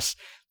 WRC plus.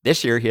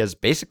 This year, he has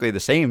basically the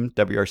same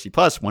WRC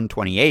plus,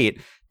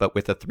 128, but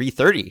with a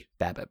 330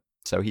 BABIP.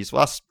 So he's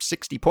lost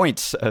 60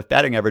 points of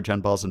batting average on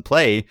balls in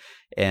play,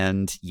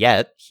 and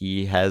yet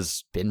he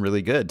has been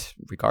really good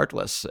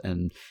regardless.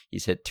 And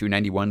he's hit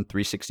 291,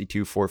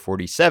 362,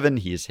 447.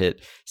 He has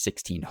hit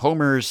 16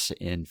 homers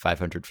in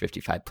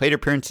 555 plate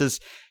appearances.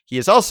 He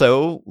is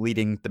also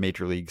leading the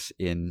major leagues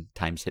in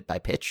times hit by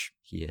pitch.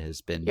 He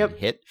has been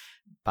hit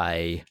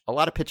by a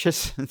lot of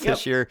pitches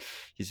this year.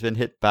 He's been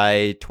hit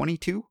by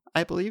 22,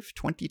 I believe,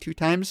 22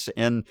 times.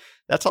 And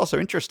that's also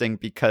interesting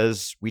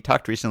because we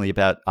talked recently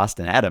about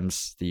Austin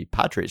Adams, the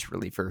Padres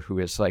reliever, who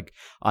is like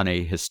on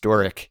a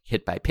historic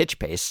hit by pitch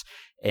pace.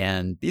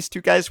 And these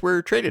two guys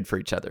were traded for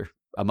each other.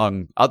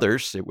 Among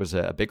others, it was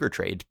a bigger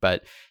trade,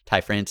 but Ty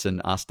France and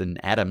Austin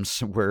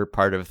Adams were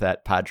part of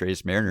that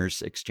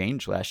Padres-Mariners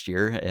exchange last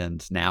year,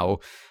 and now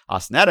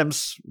Austin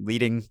Adams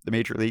leading the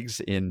major leagues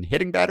in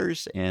hitting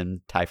batters,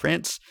 and Ty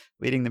France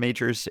leading the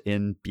majors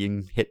in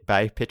being hit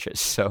by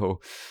pitches. So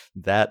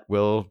that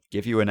will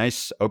give you a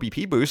nice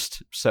OBP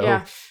boost. So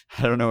Yeah.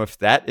 I don't know if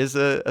that is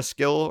a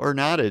skill or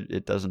not.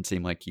 It doesn't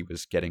seem like he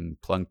was getting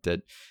plunked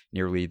at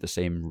nearly the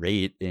same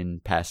rate in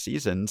past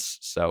seasons.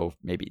 So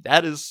maybe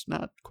that is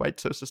not quite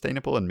so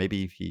sustainable, and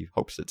maybe he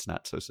hopes it's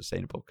not so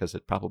sustainable because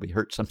it probably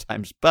hurts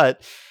sometimes.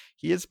 But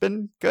he has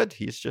been good.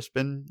 He's just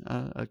been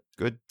a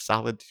good,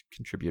 solid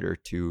contributor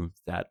to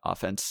that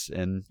offense.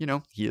 And,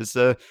 he is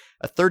a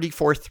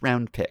 34th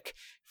round pick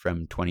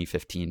from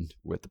 2015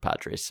 with the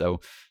Padres.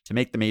 So to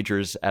make the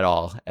majors at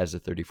all as a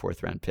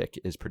 34th round pick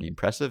is pretty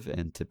impressive.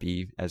 And to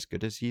be as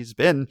good as he's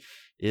been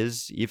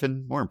is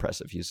even more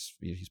impressive. He's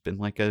been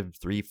like a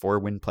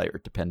 3-4 win player,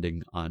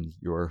 depending on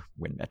your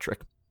win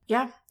metric.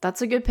 Yeah,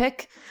 that's a good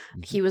pick.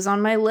 He was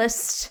on my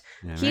list.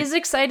 Yeah, He's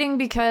exciting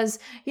because,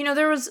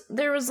 there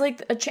was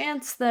like a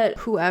chance that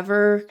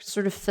whoever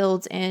sort of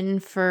filled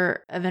in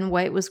for Evan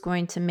White was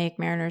going to make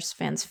Mariners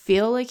fans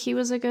feel like he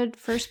was a good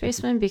first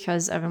baseman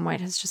because Evan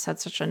White has just had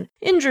such an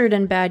injured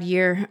and bad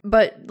year.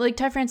 But like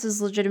Ty France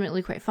is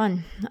legitimately quite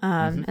fun.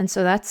 And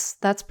so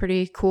that's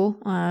pretty cool,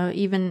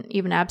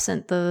 even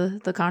absent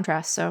the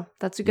contrast. So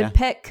that's a good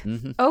pick.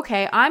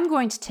 Okay, I'm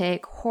going to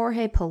take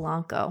Jorge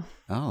Polanco.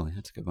 Oh,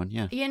 that's a good one.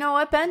 Yeah. You know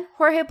what, Ben?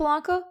 Jorge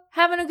Polanco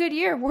having a good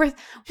year, worth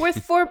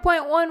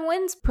 4.1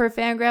 wins per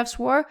Fangraphs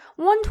WAR,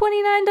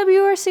 129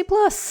 WRC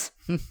plus.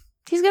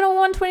 He's got a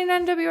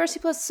 129 WRC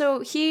plus.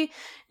 So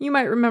you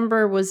might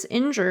remember, was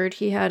injured.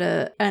 He had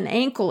an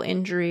ankle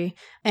injury,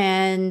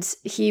 and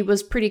he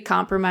was pretty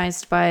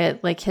compromised by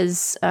it. Like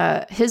his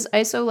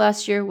ISO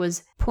last year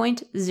was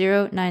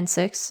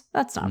 0.096.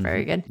 That's not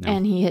very good. No.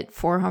 And he hit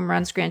 4 home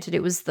runs. Granted,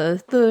 it was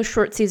the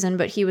short season,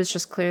 but he was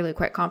just clearly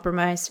quite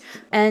compromised.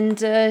 And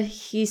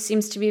he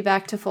seems to be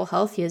back to full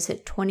health. He has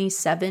hit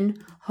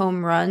 27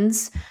 home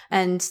runs.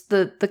 And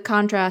the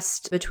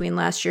contrast between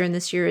last year and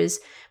this year is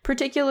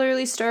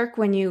particularly stark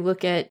when you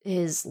look at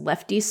his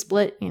lefty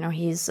split.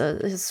 He's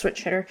a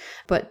switch hitter,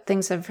 but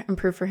things have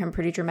improved for him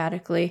pretty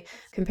dramatically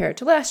compared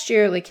to last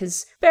year. Like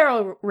his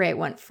barrel rate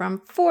went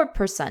from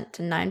 4%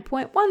 to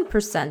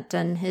 9.1%,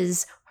 and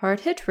his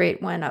hard hit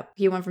rate went up.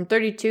 He went from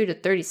 32 to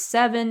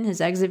 37.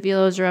 His exit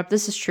velos are up.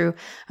 This is true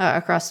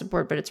across the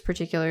board, but it's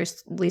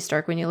particularly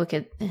stark when you look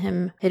at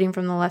him hitting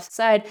from the left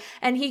side.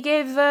 And he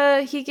gave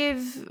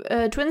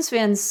Twins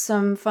fans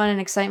some fun and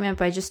excitement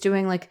by just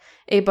doing like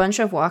a bunch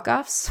of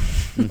walk-offs.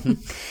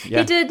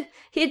 Yeah.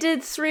 He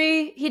did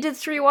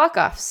three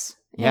walk-offs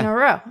in a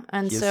row,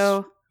 and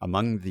so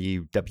among the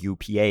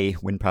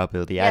WPA win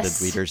probability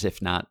added leaders,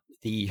 if not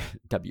the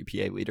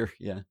WPA leader.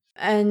 Yeah.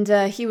 And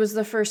he was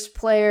the first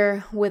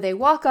player with a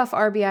walk-off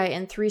RBI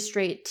in 3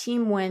 straight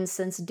team wins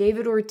since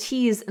David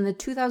Ortiz in the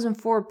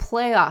 2004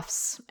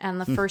 playoffs, and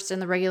the first in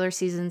the regular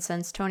season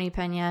since Tony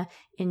Pena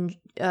in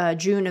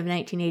June of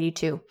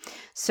 1982.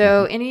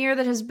 So in a year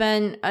that has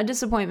been a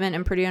disappointment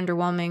and pretty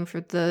underwhelming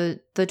for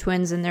the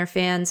Twins and their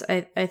fans,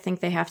 I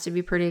think they have to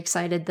be pretty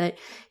excited that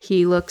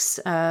he looks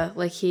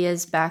like he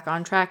is back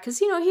on track. Because,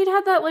 he'd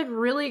had that like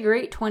really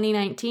great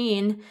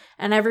 2019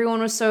 and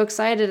everyone was so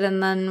excited.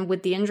 And then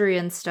with the injury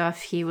and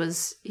stuff, he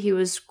was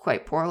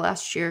quite poor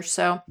last year.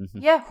 So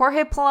yeah,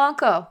 Jorge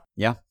Polanco.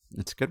 Yeah,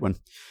 that's a good one.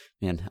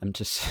 Man, I'm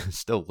just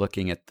still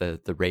looking at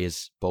the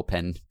Rays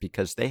bullpen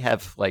because they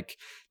have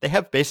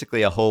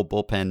basically a whole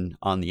bullpen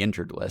on the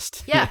injured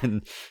list. Yeah.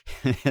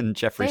 and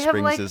Jeffrey they Springs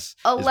have like is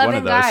 11 one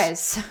of those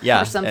guys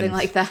or something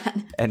like that.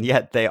 And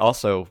yet they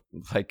also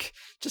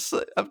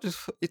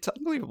it's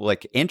unbelievable.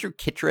 Like Andrew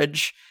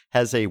Kittredge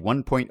has a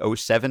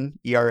 1.07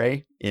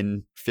 ERA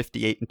in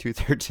 58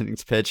 2/3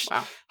 innings pitched.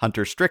 Wow.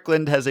 Hunter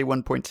Strickland has a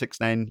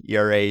 1.69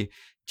 ERA.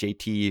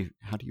 JT,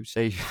 how do you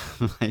say?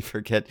 I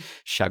forget.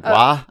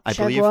 Chagua, I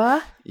believe.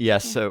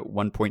 Yes, so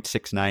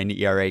 1.69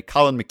 ERA.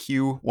 Colin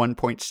McHugh,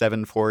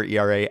 1.74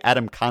 ERA.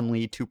 Adam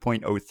Conley,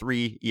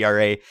 2.03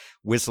 ERA.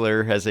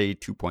 Whistler has a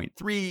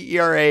 2.3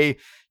 ERA.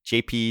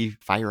 JP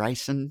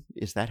Feyereisen,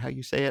 is that how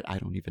you say it? I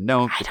don't even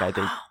know. The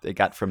guy they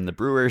got from the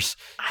Brewers.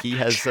 He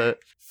has a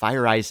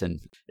Feyereisen.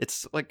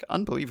 It's like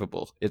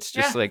unbelievable. It's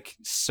just like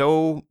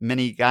so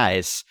many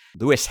guys.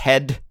 Lewis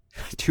Head,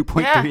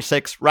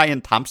 2.36,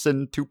 Ryan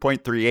Thompson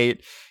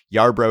 2.38,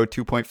 Yarbrough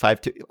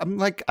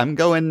 2.52. I'm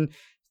going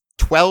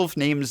 12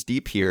 names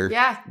deep here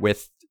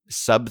with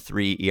sub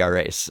 3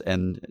 ERAs,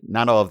 and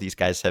not all of these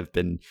guys have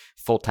been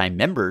full-time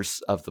members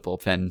of the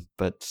bullpen,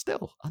 but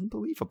still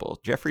unbelievable.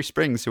 Jeffrey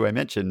Springs, who I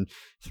mentioned,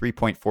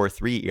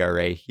 3.43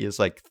 ERA. He is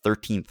like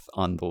 13th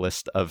on the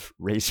list of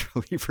Rays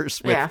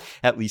relievers with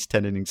at least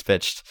 10 innings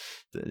pitched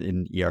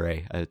in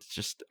ERA. It's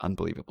just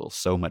unbelievable.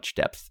 So much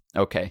depth.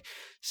 Okay,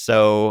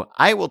 so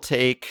I will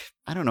take,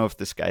 I don't know if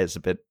this guy is a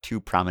bit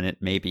too prominent,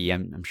 maybe.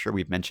 I'm sure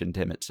we've mentioned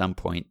him at some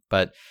point,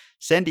 but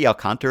Sandy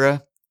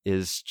Alcantara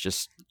is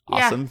just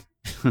awesome.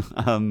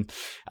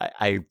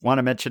 I want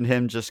to mention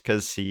him just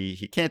because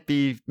he can't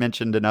be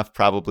mentioned enough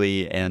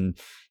probably, and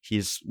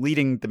he's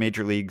leading the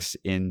major leagues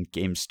in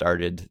games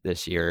started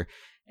this year.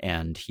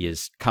 and he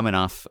is coming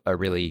off a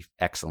really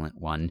excellent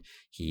one.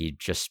 He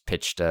just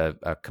pitched a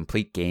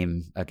complete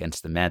game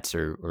against the Mets,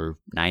 or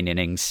 9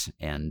 innings,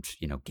 and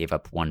gave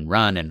up 1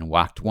 run and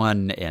walked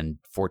 1 and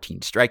 14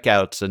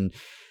 strikeouts. And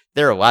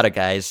there are a lot of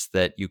guys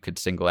that you could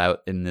single out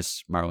in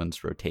this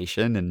Marlins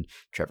rotation, and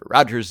Trevor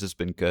Rogers has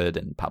been good,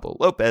 and Pablo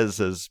Lopez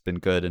has been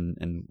good,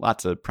 and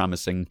lots of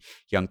promising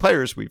young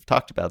players. We've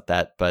talked about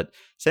that, but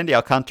Sandy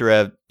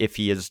Alcantara, if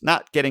he is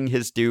not getting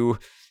his due,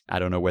 I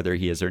don't know whether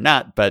he is or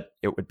not, but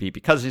it would be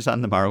because he's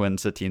on the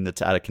Marlins, a team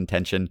that's out of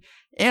contention.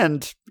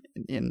 And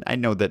I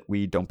know that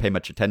we don't pay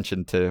much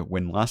attention to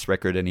win-loss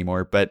record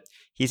anymore, but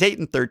he's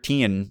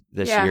 8-13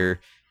 this year,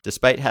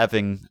 despite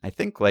having, I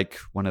think, like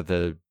one of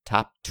the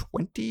top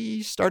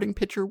 20 starting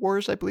pitcher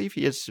WARs, I believe.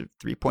 He has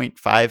 3.5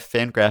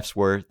 Fangraphs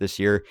WAR this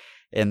year,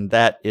 and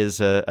that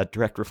is a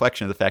direct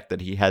reflection of the fact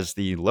that he has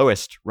the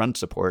lowest run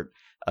support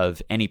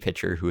of any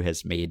pitcher who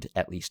has made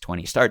at least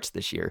 20 starts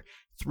this year.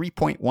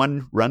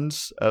 3.1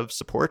 runs of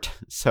support.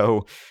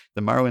 So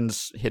the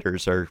Marlins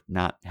hitters are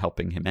not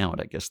helping him out.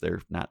 I guess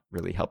they're not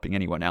really helping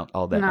anyone out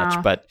all that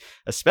much, but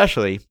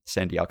especially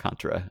Sandy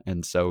Alcantara.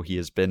 And so he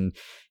has been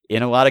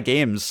in a lot of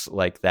games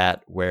like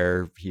that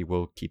where he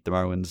will keep the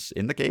Marlins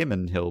in the game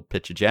and he'll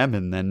pitch a gem,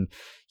 and then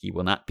he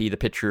will not be the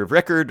pitcher of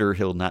record, or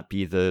he'll not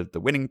be the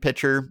winning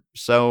pitcher.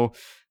 So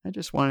I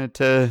just wanted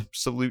to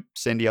salute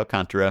Sandy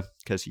Alcantara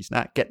because he's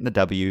not getting the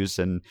W's,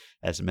 and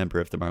as a member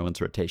of the Marlins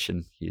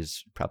rotation,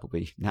 he's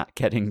probably not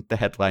getting the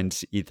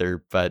headlines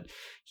either, but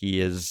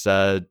he is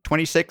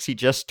 26. He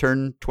just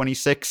turned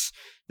 26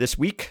 this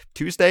week,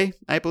 Tuesday,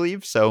 I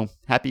believe. So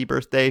happy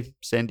birthday,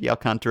 Sandy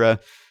Alcantara.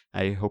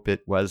 I hope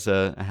it was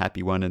a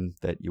happy one and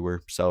that you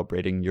were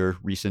celebrating your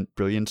recent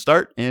brilliant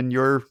start and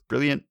your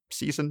brilliant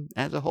season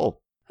as a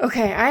whole.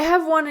 Okay, I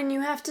have one, and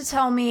you have to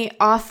tell me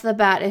off the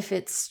bat if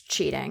it's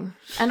cheating.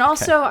 And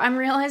also, I'm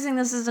realizing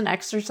this is an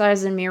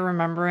exercise in me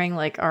remembering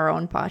like our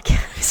own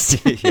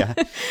podcast. Yeah,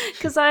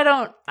 because I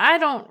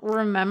don't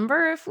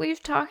remember if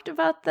we've talked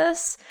about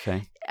this.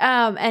 Okay.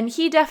 And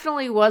he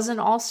definitely was an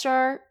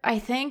all-star, I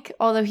think,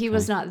 although he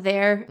was not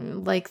there.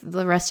 Like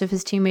the rest of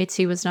his teammates,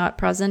 he was not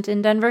present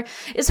in Denver.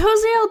 Is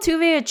Jose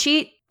Altuve a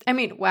cheat? I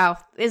mean, wow,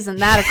 isn't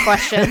that a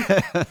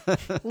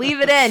question? Leave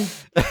it in.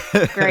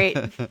 Great.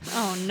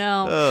 Oh,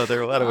 no. Oh, there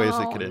are a lot of ways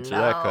we could answer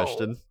that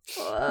question.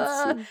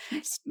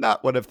 It's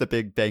not one of the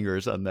big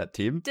bangers on that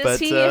team. Does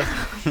he?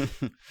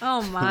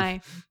 Oh, my.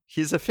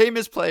 He's a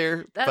famous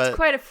player. That's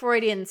quite a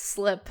Freudian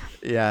slip.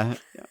 Yeah.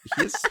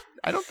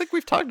 I don't think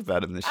we've talked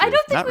about him this year. I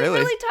don't think we've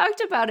really talked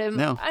about him.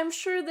 No. I'm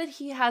sure that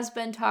he has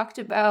been talked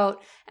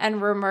about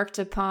and remarked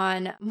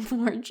upon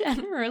more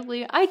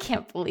generally. I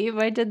can't believe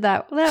I did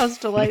that. That was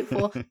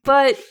delightful.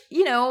 But,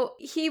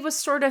 he was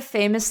sort of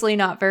famously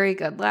not very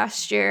good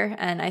last year.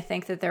 And I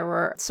think that there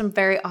were some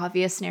very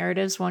obvious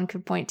narratives one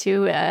could point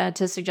to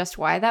suggest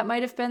why that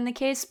might have been the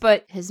case.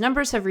 But his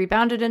numbers have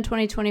rebounded in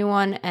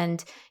 2021,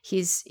 and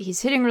he's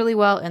hitting really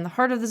well in the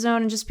heart of the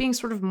zone and just being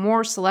sort of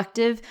more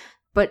selective,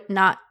 but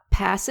not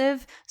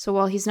passive. So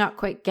while he's not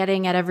quite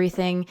getting at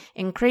everything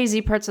in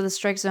crazy parts of the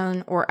strike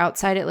zone or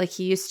outside it like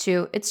he used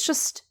to, it's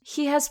just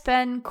he has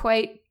been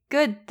quite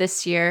good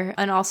this year,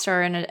 an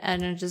all-star and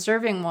a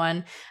deserving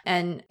one,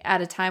 and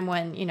at a time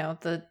when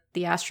the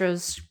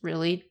Astros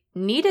really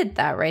needed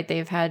that, right?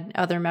 They've had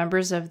other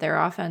members of their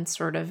offense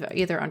sort of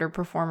either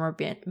underperform or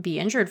be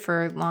injured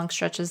for long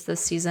stretches this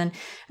season.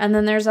 And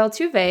then there's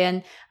Altuve.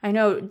 And I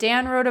know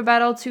Dan wrote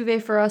about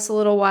Altuve for us a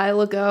little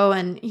while ago,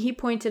 and he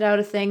pointed out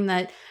a thing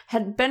that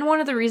had been one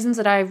of the reasons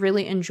that I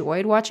really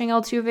enjoyed watching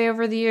Altuve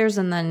over the years,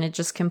 and then it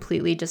just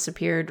completely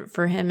disappeared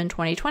for him in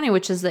 2020,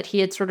 which is that he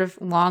had sort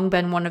of long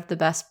been one of the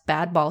best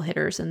bad ball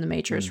hitters in the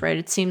majors, right?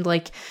 It seemed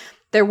like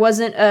there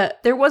wasn't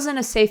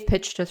a safe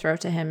pitch to throw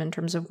to him in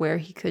terms of where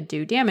he could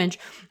do damage.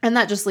 And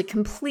that just like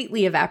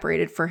completely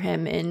evaporated for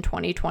him in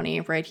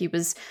 2020, right? He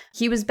was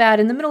bad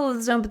in the middle of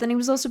the zone, but then he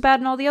was also bad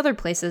in all the other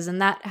places.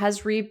 And that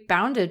has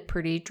rebounded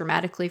pretty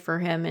dramatically for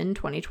him in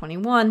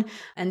 2021.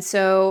 And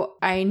so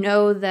I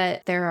know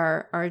that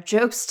there are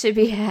jokes to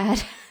be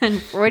had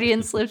and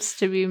Freudian slips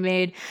to be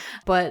made,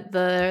 but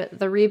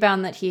the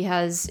rebound that he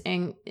has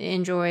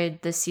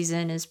enjoyed this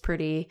season is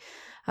pretty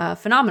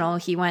phenomenal.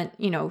 He went,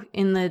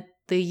 in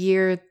the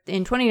year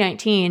in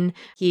 2019,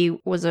 he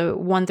was a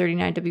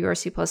 139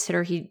 WRC plus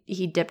hitter.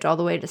 He dipped all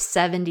the way to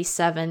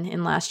 77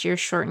 in last year's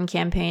shortened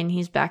campaign.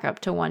 He's back up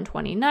to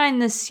 129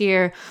 this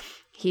year.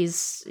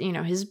 He's,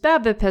 his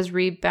BABIP has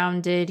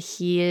rebounded.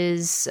 He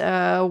is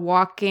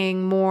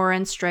walking more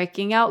and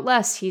striking out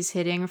less. He's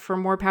hitting for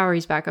more power.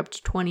 He's back up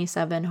to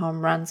 27 home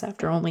runs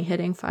after only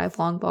hitting 5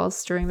 long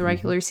balls during the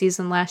regular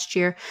season last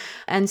year.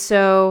 And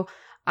so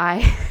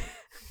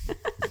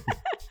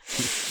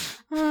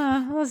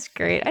that was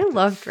great. I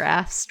love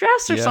drafts.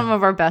 Drafts are some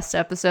of our best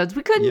episodes.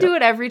 We couldn't do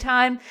it every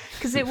time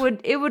because it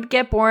would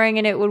get boring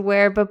and it would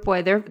wear. But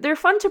boy, they're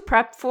fun to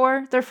prep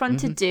for. They're fun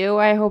to do.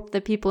 I hope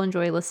that people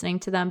enjoy listening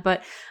to them.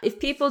 But if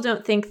people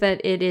don't think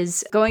that it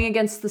is going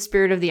against the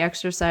spirit of the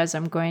exercise,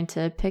 I'm going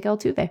to pick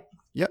Altuve.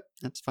 Yep,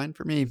 that's fine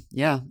for me.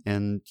 Yeah,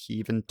 and he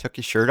even took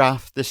his shirt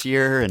off this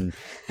year, and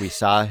we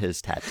saw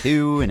his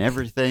tattoo and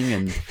everything,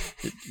 and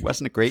it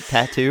wasn't a great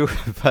tattoo,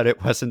 but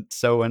it wasn't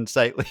so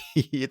unsightly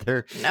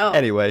either. No.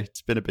 Anyway,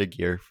 it's been a big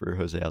year for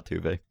Jose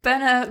Altuve.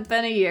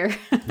 Been a year.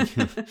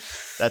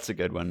 That's a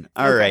good one.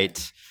 All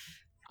right.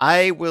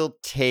 I will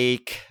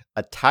take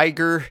a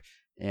tiger,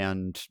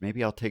 and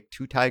maybe I'll take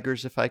 2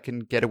 tigers if I can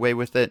get away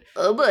with it.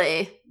 Oh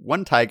boy.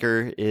 One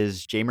tiger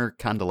is Jeimer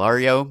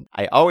Candelario.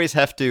 I always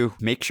have to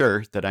make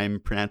sure that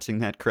I'm pronouncing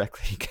that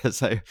correctly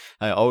because I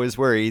always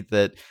worry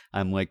that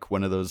I'm like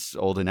one of those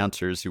old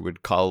announcers who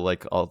would call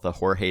like all the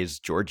Jorge's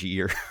Georgie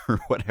or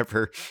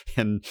whatever.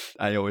 And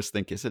I always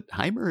think, is it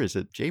Heimer? Is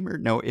it Jeimer?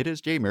 No, it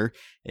is Jeimer.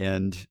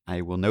 And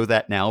I will know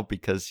that now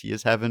because he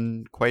is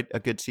having quite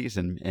a good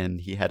season. And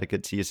he had a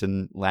good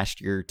season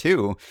last year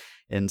too.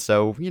 And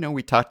so,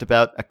 we talked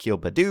about Akil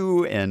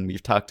Baddoo, and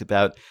we've talked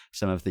about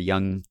some of the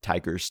young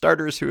Tigers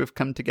starters who have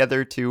come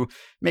together to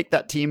make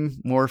that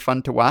team more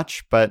fun to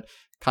watch. But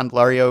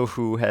Candelario,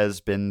 who has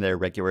been their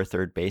regular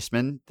third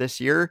baseman this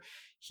year,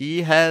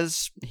 he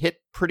has hit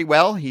pretty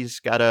well.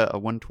 He's got a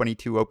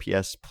 122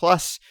 OPS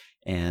plus,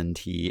 and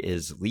he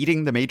is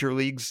leading the major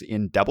leagues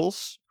in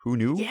doubles. Who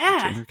knew?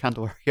 Yeah. Jeimer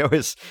Candelario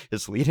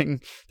is leading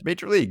the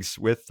major leagues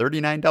with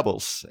 39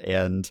 doubles.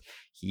 And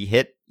he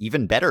hit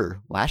even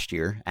better last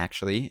year,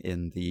 actually,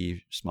 in the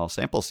small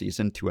sample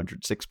season.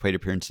 206 plate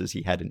appearances.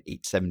 He had an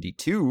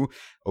 872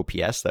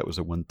 OPS. That was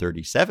a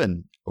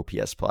 137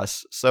 OPS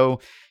plus.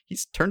 So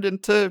he's turned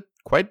into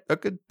quite a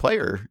good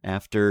player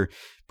after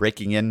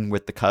breaking in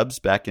with the Cubs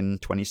back in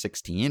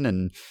 2016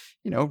 and,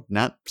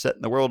 not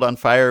setting the world on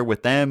fire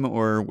with them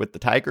or with the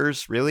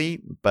Tigers,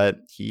 really. But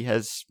he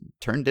has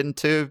turned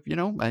into,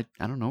 I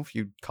don't know if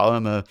you'd call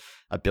him a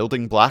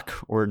building block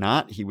or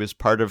not. He was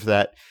part of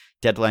that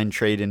deadline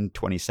trade in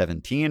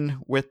 2017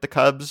 with the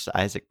Cubs,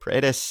 Isaac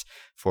Paredes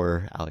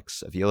for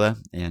Alex Avila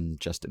and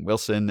Justin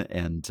Wilson.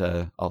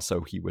 And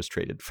also he was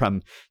traded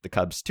from the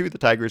Cubs to the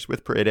Tigers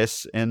with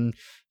Paredes, and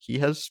he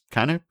has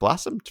kind of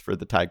blossomed for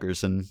the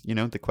Tigers. And,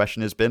 the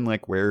question has been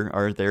like, where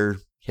are their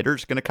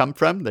hitters going to come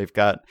from? They've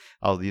got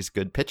all these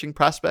good pitching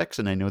prospects,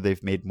 and I know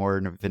they've made more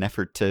of an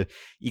effort to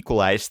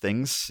equalize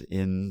things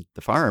in the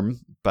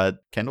farm, but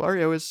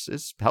Candelario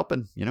is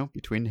helping,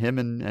 between him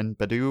and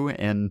Baddoo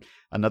and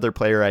another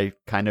player I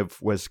kind of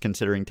was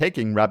considering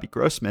taking, Robbie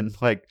Grossman.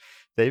 Like,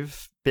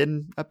 they've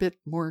been a bit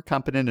more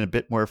competent and a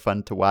bit more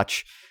fun to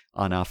watch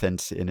on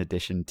offense, in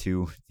addition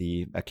to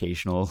the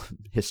occasional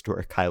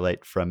historic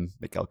highlight from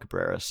Miguel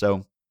Cabrera.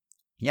 So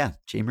yeah,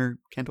 Jeimer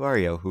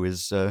Candelario, who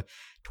is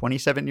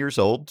 27 years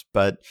old,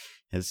 but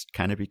has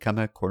kind of become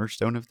a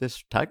cornerstone of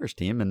this Tigers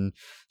team and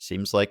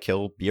seems like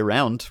he'll be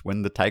around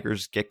when the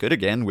Tigers get good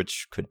again,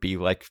 which could be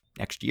like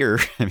next year.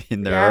 I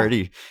mean, they're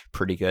already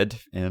pretty good,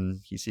 and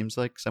he seems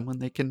like someone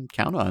they can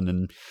count on.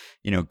 And,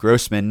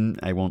 Grossman,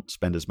 I won't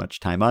spend as much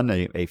time on,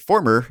 a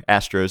former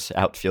Astros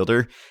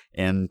outfielder,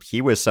 and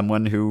he was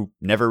someone who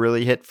never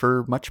really hit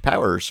for much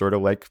power, sort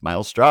of like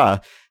Miles Straw.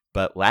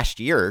 But last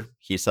year,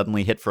 he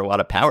suddenly hit for a lot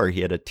of power.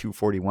 He had a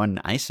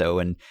 241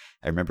 ISO. And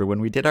I remember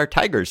when we did our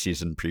Tigers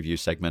season preview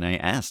segment, I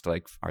asked,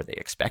 like, are they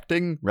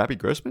expecting Robbie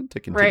Grossman to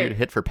continue to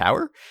hit for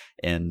power?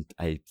 And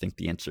I think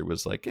the answer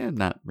was like,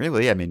 not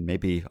really. I mean,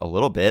 maybe a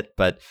little bit,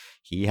 but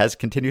he has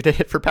continued to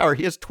hit for power.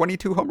 He has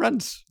 22 home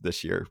runs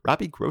this year.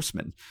 Robbie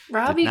Grossman.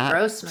 Robbie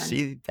Grossman.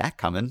 See that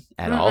coming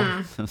at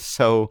all.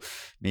 So,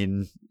 I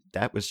mean,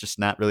 that was just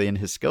not really in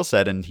his skill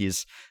set. And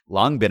he's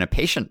long been a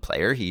patient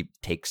player. He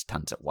takes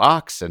tons of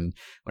walks. And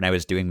when I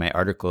was doing my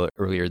article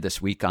earlier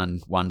this week on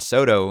Juan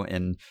Soto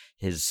and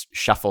his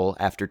shuffle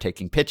after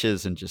taking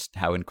pitches and just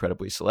how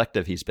incredibly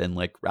selective he's been,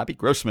 like, Robbie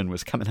Grossman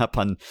was coming up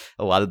on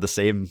a lot of the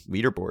same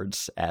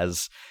leaderboards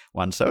as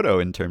Juan Soto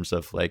in terms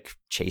of like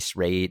chase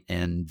rate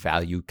and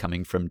value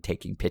coming from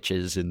taking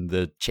pitches in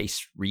the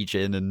chase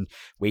region and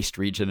waste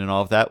region and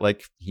all of that.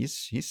 Like,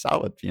 he's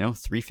solid,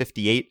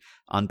 358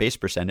 on base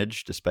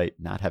percentage, despite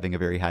not having a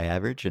very high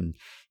average, and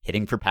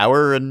hitting for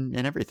power and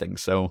everything.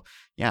 So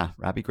yeah,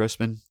 Robbie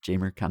Grossman,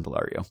 Jeimer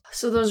Candelario.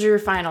 So those are your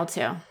final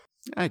two.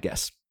 I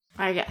guess.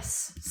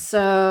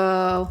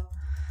 So,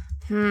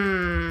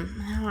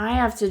 I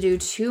have to do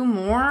 2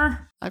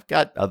 more. I've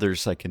got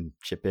others I can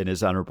chip in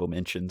as honorable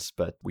mentions,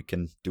 but we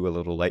can do a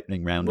little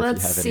lightning round if you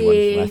have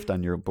anyone left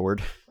on your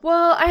board.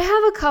 Well, I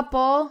have a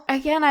couple.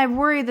 Again, I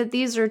worry that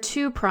these are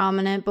too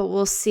prominent, but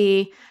we'll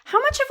see. How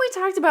much have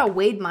we talked about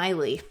Wade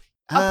Miley?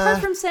 Apart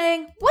from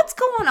saying, what's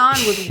going on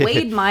with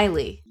Wade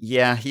Miley?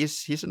 Yeah,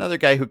 he's another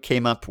guy who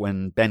came up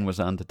when Ben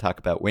was on to talk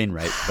about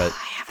Wainwright, but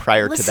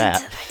prior to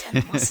that. I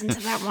didn't listen to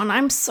that one.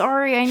 I'm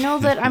sorry. I know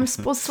that I'm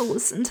supposed to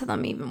listen to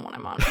them even when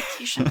I'm on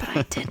vacation, but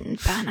I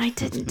didn't, Ben. I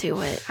didn't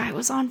do it. I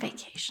was on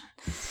vacation.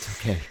 It's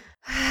okay.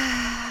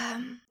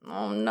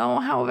 Oh no,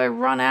 how have I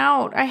run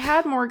out? I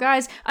had more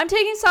guys. I'm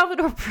taking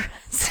Salvador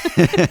Perez.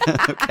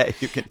 Okay,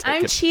 you can take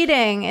I'm it.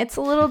 cheating. It's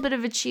a little bit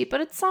of a cheat, but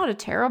it's not a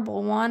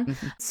terrible one.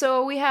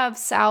 So we have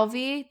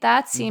Salvi.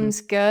 That seems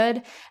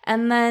good.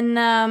 And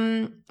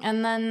then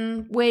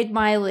Wade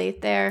Miley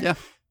there.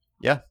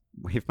 Yeah.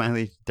 Wade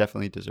Miley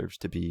definitely deserves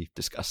to be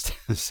discussed.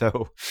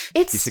 So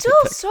it's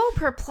still so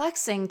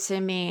perplexing to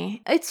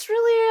me. It's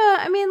really,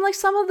 I mean, like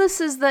some of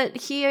this is that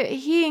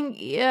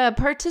he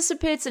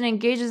participates and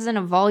engages in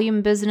a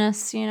volume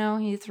business. You know,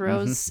 he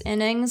throws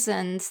innings,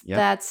 and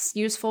that's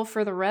useful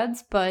for the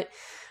Reds. But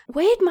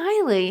Wade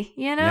Miley,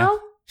 you know,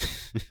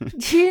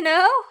 you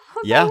know,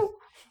 yeah.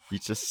 He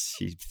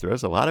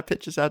throws a lot of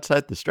pitches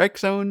outside the strike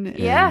zone,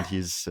 and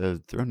he's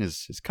thrown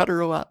his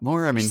cutter a lot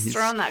more. I mean, he's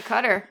throwing that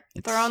cutter.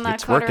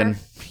 It's working.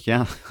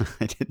 Yeah,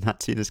 I did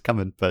not see this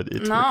coming, but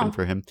it's working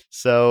for him.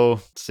 So,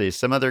 let's see,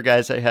 some other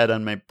guys I had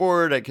on my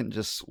board, I can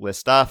just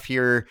list off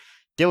here.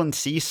 Dylan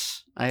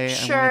Cease, I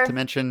wanted to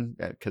mention,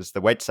 because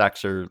the White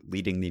Sox are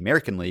leading the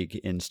American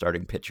League in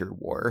starting pitcher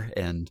war,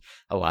 and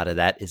a lot of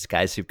that is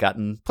guys who've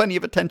gotten plenty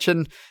of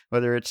attention,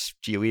 whether it's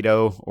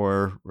Giolito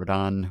or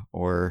Rodon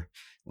or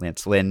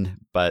Lance Lynn,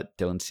 but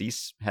Dylan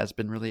Cease has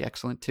been really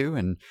excellent too,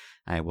 and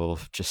I will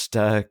just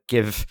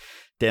give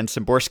Dan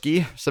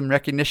Szymborski some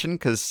recognition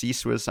because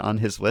Cease was on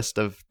his list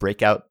of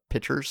breakout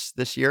pitchers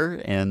this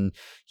year, and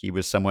he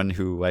was someone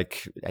who,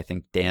 like, I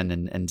think Dan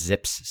and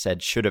Zips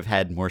said should have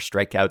had more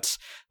strikeouts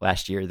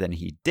last year than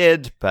he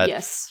did, but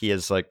he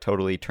has like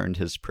totally turned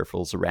his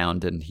peripherals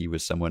around, and he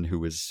was someone who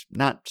was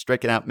not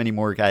striking out many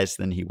more guys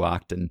than he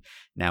walked, and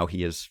now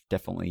he is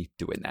definitely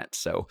doing that.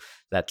 So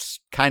that's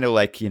kind of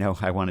like, you know,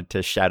 I wanted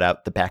to shout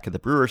out the back of the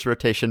Brewers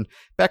rotation,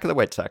 back of the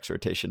White Sox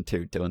rotation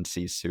too, Dylan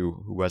Cease,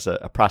 who was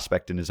a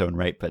prospect in his own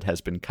right, but has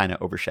been kind of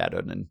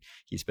overshadowed, and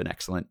he's been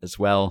excellent as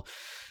well.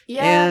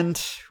 Yeah. And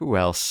who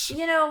else?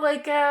 You know,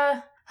 like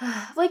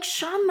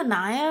Sean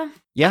Manaea.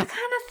 Yeah. I kind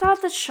of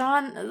thought that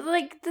Sean,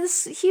 like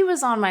this, he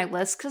was on my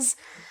list because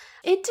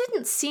it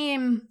didn't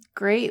seem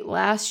great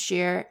last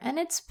year, and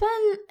it's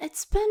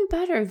been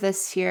better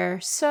this year.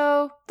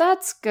 So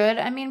that's good.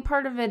 I mean,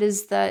 part of it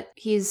is that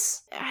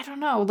he's, I don't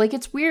know, like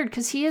it's weird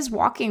because he is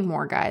walking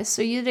more guys.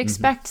 So you'd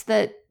expect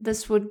that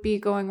this would be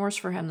going worse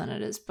for him than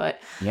it is.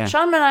 But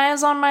Sean Manaea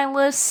is on my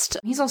list.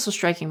 He's also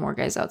striking more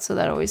guys out, so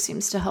that always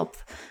seems to help.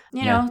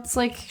 You know, it's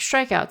like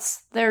strikeouts.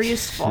 They're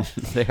useful.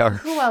 They are.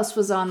 Who else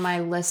was on my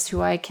list who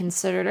I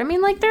considered? I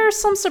mean, like, there are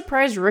some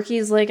surprise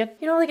rookies, like,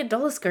 you know, like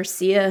Adolis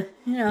Garcia.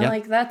 You know,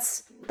 like,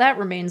 that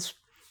remains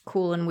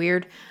cool and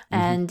weird.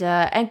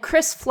 And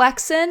Chris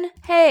Flexen.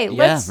 Hey,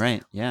 let's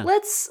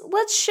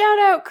shout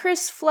out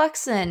Chris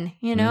Flexen,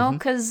 you know,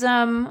 because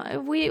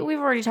we've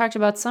already talked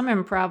about some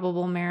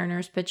improbable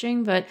Mariners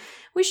pitching, but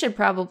we should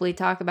probably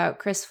talk about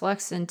Chris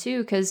Flexen too,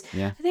 because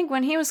I think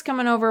when he was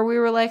coming over, we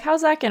were like,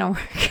 how's that going to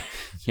work?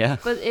 Yeah.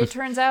 But it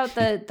turns out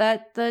that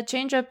the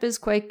changeup is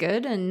quite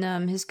good,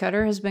 and his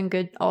cutter has been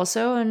good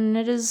also, and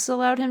it has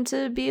allowed him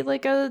to be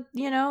like a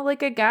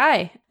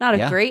guy. Not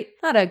a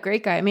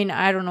great guy. I mean,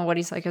 I don't know what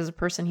he's like as a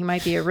person. He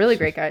might be a really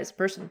great guy as a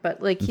person,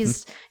 but like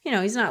he's, you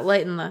know, he's not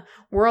lighting the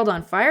world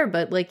on fire,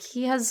 but like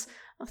he has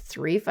a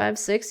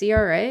 3.56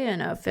 ERA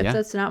and a FIP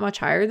that's not much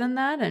higher than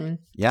that, and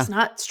does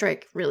not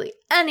strike really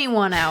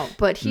anyone out,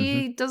 but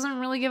he doesn't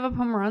really give up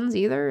home runs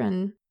either,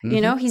 and you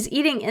know, he's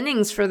eating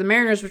innings for the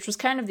Mariners, which was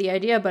kind of the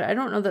idea, but I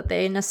don't know that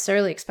they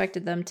necessarily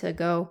expected them to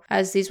go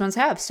as these ones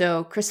have.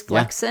 So Chris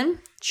Flexen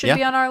should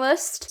be on our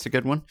list. It's a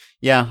good one.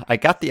 Yeah, I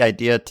got the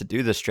idea to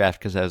do this draft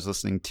because I was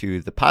listening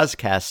to the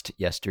podcast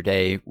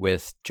yesterday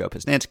with Joe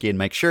Posnanski and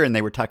Mike Schur, and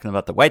they were talking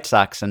about the White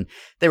Sox, and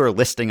they were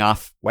listing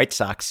off White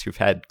Sox who've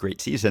had great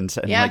seasons.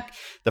 And like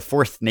the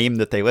fourth name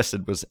that they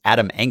listed was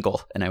Adam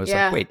Engel. And I was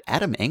like, wait,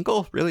 Adam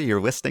Engel? Really? You're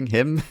listing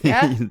him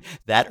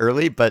that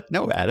early? But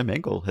no, Adam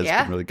Engel has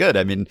been really good.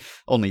 I mean,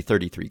 only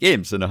 33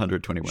 games and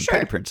 121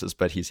 plate appearances,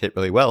 but he's hit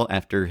really well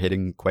after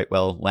hitting quite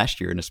well last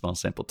year in a small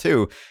sample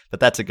too. But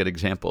that's a good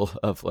example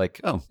of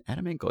like, oh,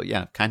 Adam Engel,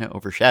 kind of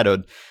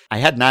overshadowed. I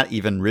had not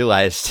even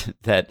realized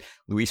that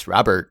Luis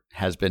Robert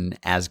has been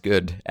as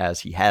good as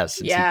he has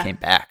since he came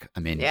back.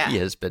 I mean, he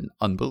has been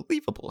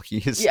unbelievable. He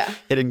is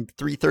hitting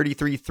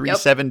 333,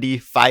 370,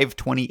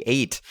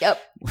 528.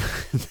 Yep.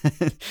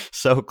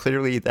 So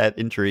clearly that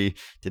injury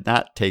did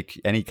not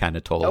take any kind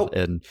of toll.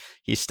 And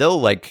he's still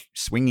like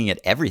swinging at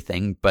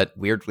everything, but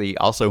weirdly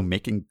also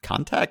making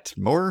contact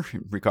more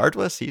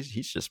regardless. He's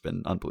just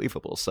been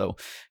unbelievable. So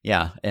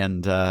yeah.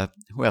 And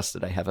who else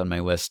did I have on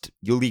my list?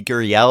 Yuli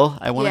Gurriel,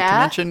 I wanted to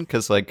mention,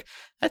 because like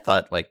I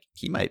thought like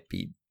he might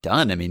be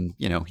done. I mean,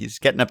 you know, he's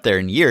getting up there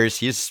in years.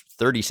 He's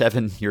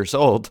 37 years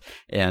old,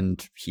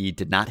 and he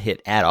did not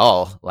hit at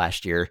all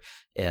last year.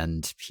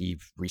 And he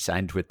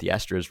re-signed with the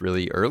Astros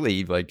really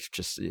early, like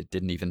just it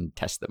didn't even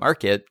test the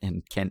market,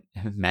 and can't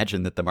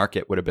imagine that the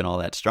market would have been all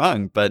that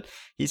strong. But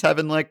he's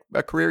having like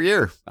a career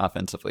year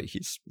offensively.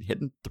 He's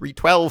hitting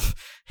 312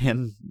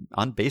 and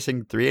on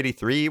basing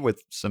 383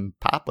 with some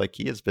pop. Like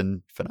he has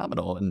been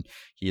phenomenal, and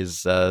he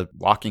is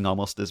walking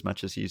almost as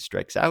much as he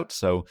strikes out.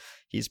 So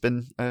he's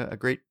been a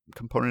great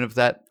component of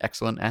that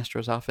excellent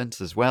Astros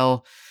offense as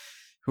well.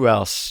 Who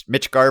else?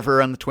 Mitch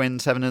Garver on the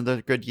Twins having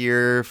another good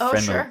year.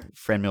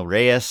 Franmil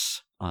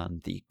Reyes on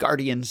the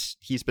Guardians.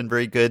 He's been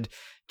very good.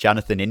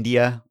 Jonathan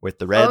India with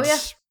the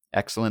Reds.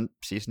 Excellent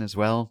season as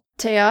well.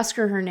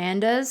 Teoscar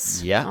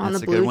Hernandez on the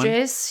Blue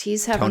Jays.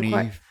 He's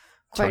having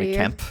Tony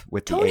Kemp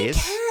with the Tony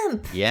A's.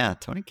 Kemp. Yeah,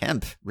 Tony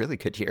Kemp. Really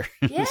good year.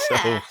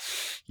 Yeah.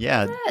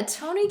 Yeah,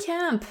 Tony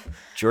Kemp.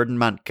 Jordan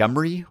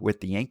Montgomery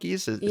with the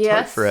Yankees. It's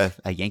hard for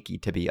a Yankee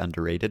to be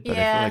underrated, but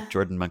I feel like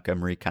Jordan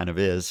Montgomery kind of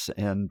is.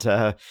 And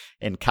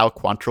Cal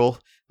Quantrill,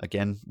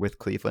 again, with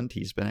Cleveland.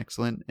 He's been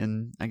excellent.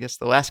 And I guess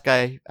the last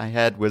guy I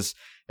had was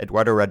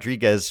Eduardo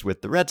Rodriguez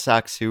with the Red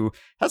Sox, who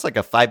has like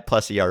a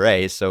 5+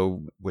 ERA,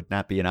 so would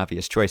not be an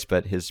obvious choice,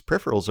 but his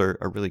peripherals are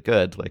really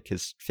good. Like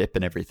his FIP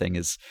and everything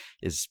is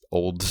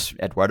old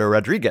Eduardo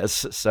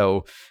Rodriguez.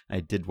 So I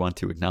did want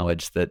to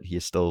acknowledge that he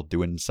is still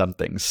doing some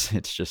things.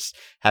 It's just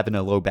having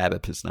a low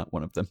BABIP is not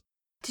one of them.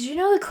 Did you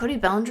know that Cody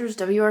Bellinger's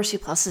WRC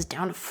plus is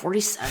down to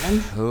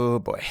 47? Oh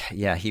boy,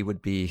 yeah, he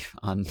would be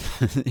on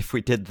if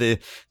we did the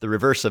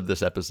reverse of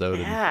this episode.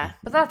 Yeah,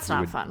 but that's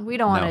not fun. We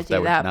don't want to do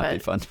that. Would not but be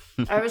fun.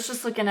 I was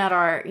just looking at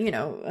our,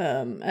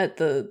 at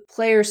the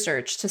player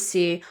search to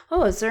see,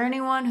 is there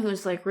anyone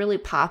who's like really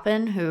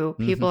popping, who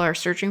people are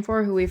searching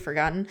for, who we've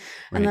forgotten?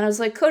 And then I was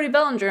like, Cody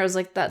Bellinger. I was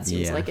like, that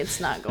seems like it's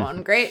not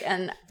going great.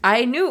 And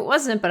I knew it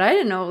wasn't, but I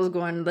didn't know it was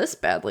going this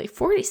badly.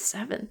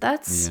 47.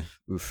 That's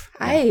oof.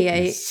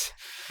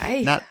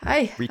 Not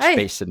reach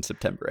base in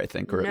September, I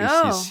think, or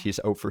at least he's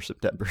 0 for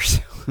September,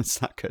 so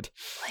it's not good.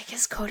 Like,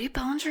 is Cody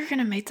Bellinger going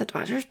to make the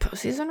Dodgers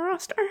postseason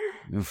roster?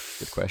 Oof,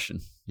 good question.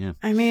 Yeah.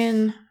 I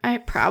mean, I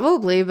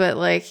probably, but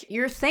like,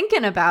 you're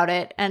thinking about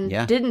it, and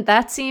didn't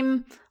that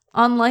seem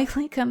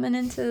unlikely coming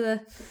into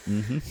the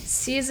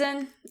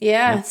season?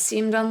 Yeah, it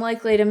seemed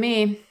unlikely to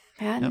me.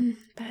 Batting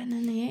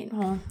in the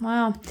 8-hole.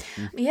 Wow.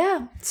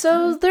 Yeah.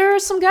 So there are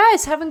some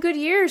guys having good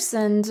years,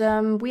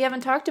 and we haven't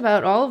talked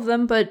about all of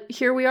them, but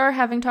here we are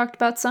having talked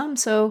about some.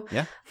 So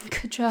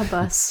good job,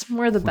 us.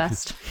 We're the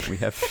best. We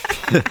have.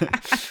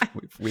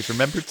 we've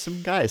remembered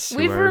some guys.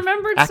 We've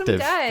remembered active,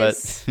 some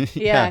guys. But,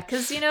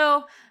 because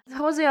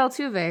Jose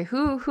Altuve.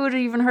 Who'd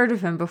even heard of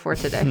him before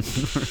today?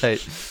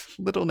 Right.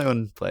 Little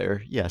known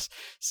player, yes.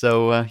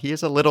 So he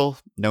is a little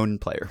known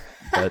player.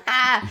 But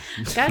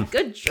got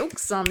good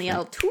jokes on the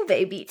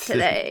Altuve beat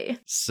today.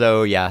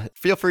 So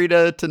feel free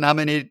to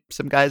nominate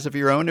some guys of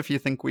your own if you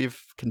think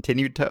we've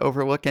continued to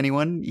overlook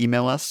anyone.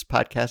 Email us,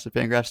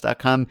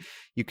 podcast@fangraphs.com.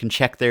 You can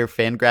check their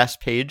Fangraphs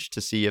page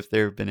to see if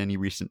there have been any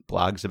recent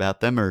blogs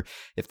about them or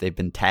if they've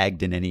been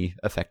tagged in any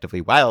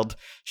Effectively Wild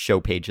show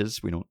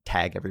pages. We don't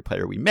tag every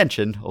player we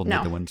mention, only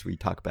the ones we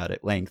talk about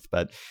at length.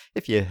 But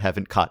if you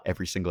haven't caught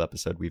every single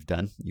episode we've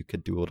done, you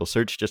could do a little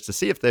search just to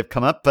see if they've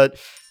come up. But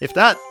if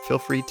not, feel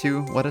free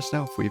to let us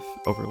know if we've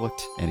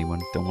overlooked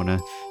anyone. Don't want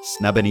to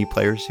snub any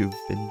players who've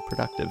been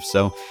productive.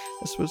 So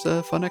this was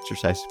a fun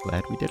exercise.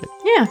 Glad we did it.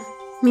 Yeah,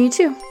 me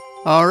too.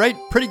 All right,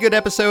 pretty good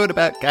episode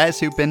about guys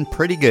who've been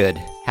pretty good.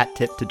 Hat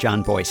tip to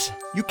John Boyce.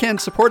 You can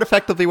support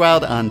Effectively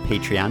Wild on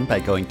Patreon by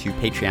going to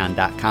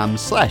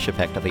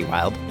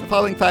patreon.com/effectivelywild. The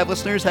following 5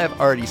 listeners have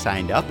already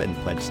signed up and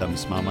pledged some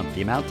small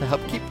monthly amount to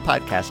help keep the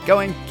podcast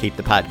going, keep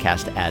the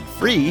podcast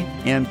ad-free,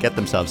 and get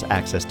themselves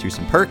access to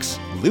some perks.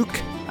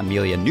 Luke,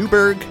 Amelia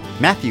Newberg,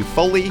 Matthew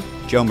Foley,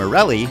 Joe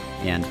Morelli,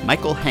 and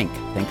Michael Hank.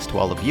 Thanks to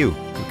all of you.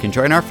 You can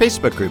join our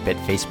Facebook group at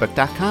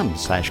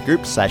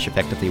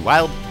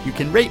facebook.com/groups/effectivelywild. You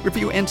can rate,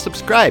 review, and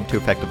subscribe to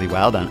Effectively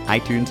Wild on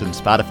iTunes and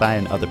Spotify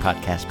and other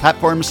podcast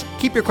platforms.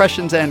 Keep your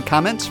questions and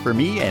comments for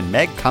me and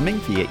Meg coming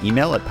via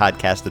email at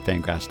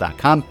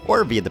podcast@fangraphs.com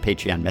or via the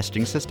Patreon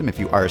messaging system if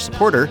you are a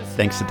supporter.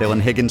 Thanks to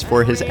Dylan Higgins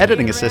for his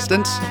editing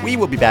assistance. We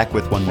will be back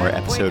with one more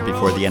episode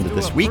before the end of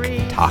this week.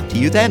 Talk to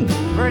you then.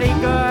 Pretty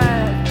good.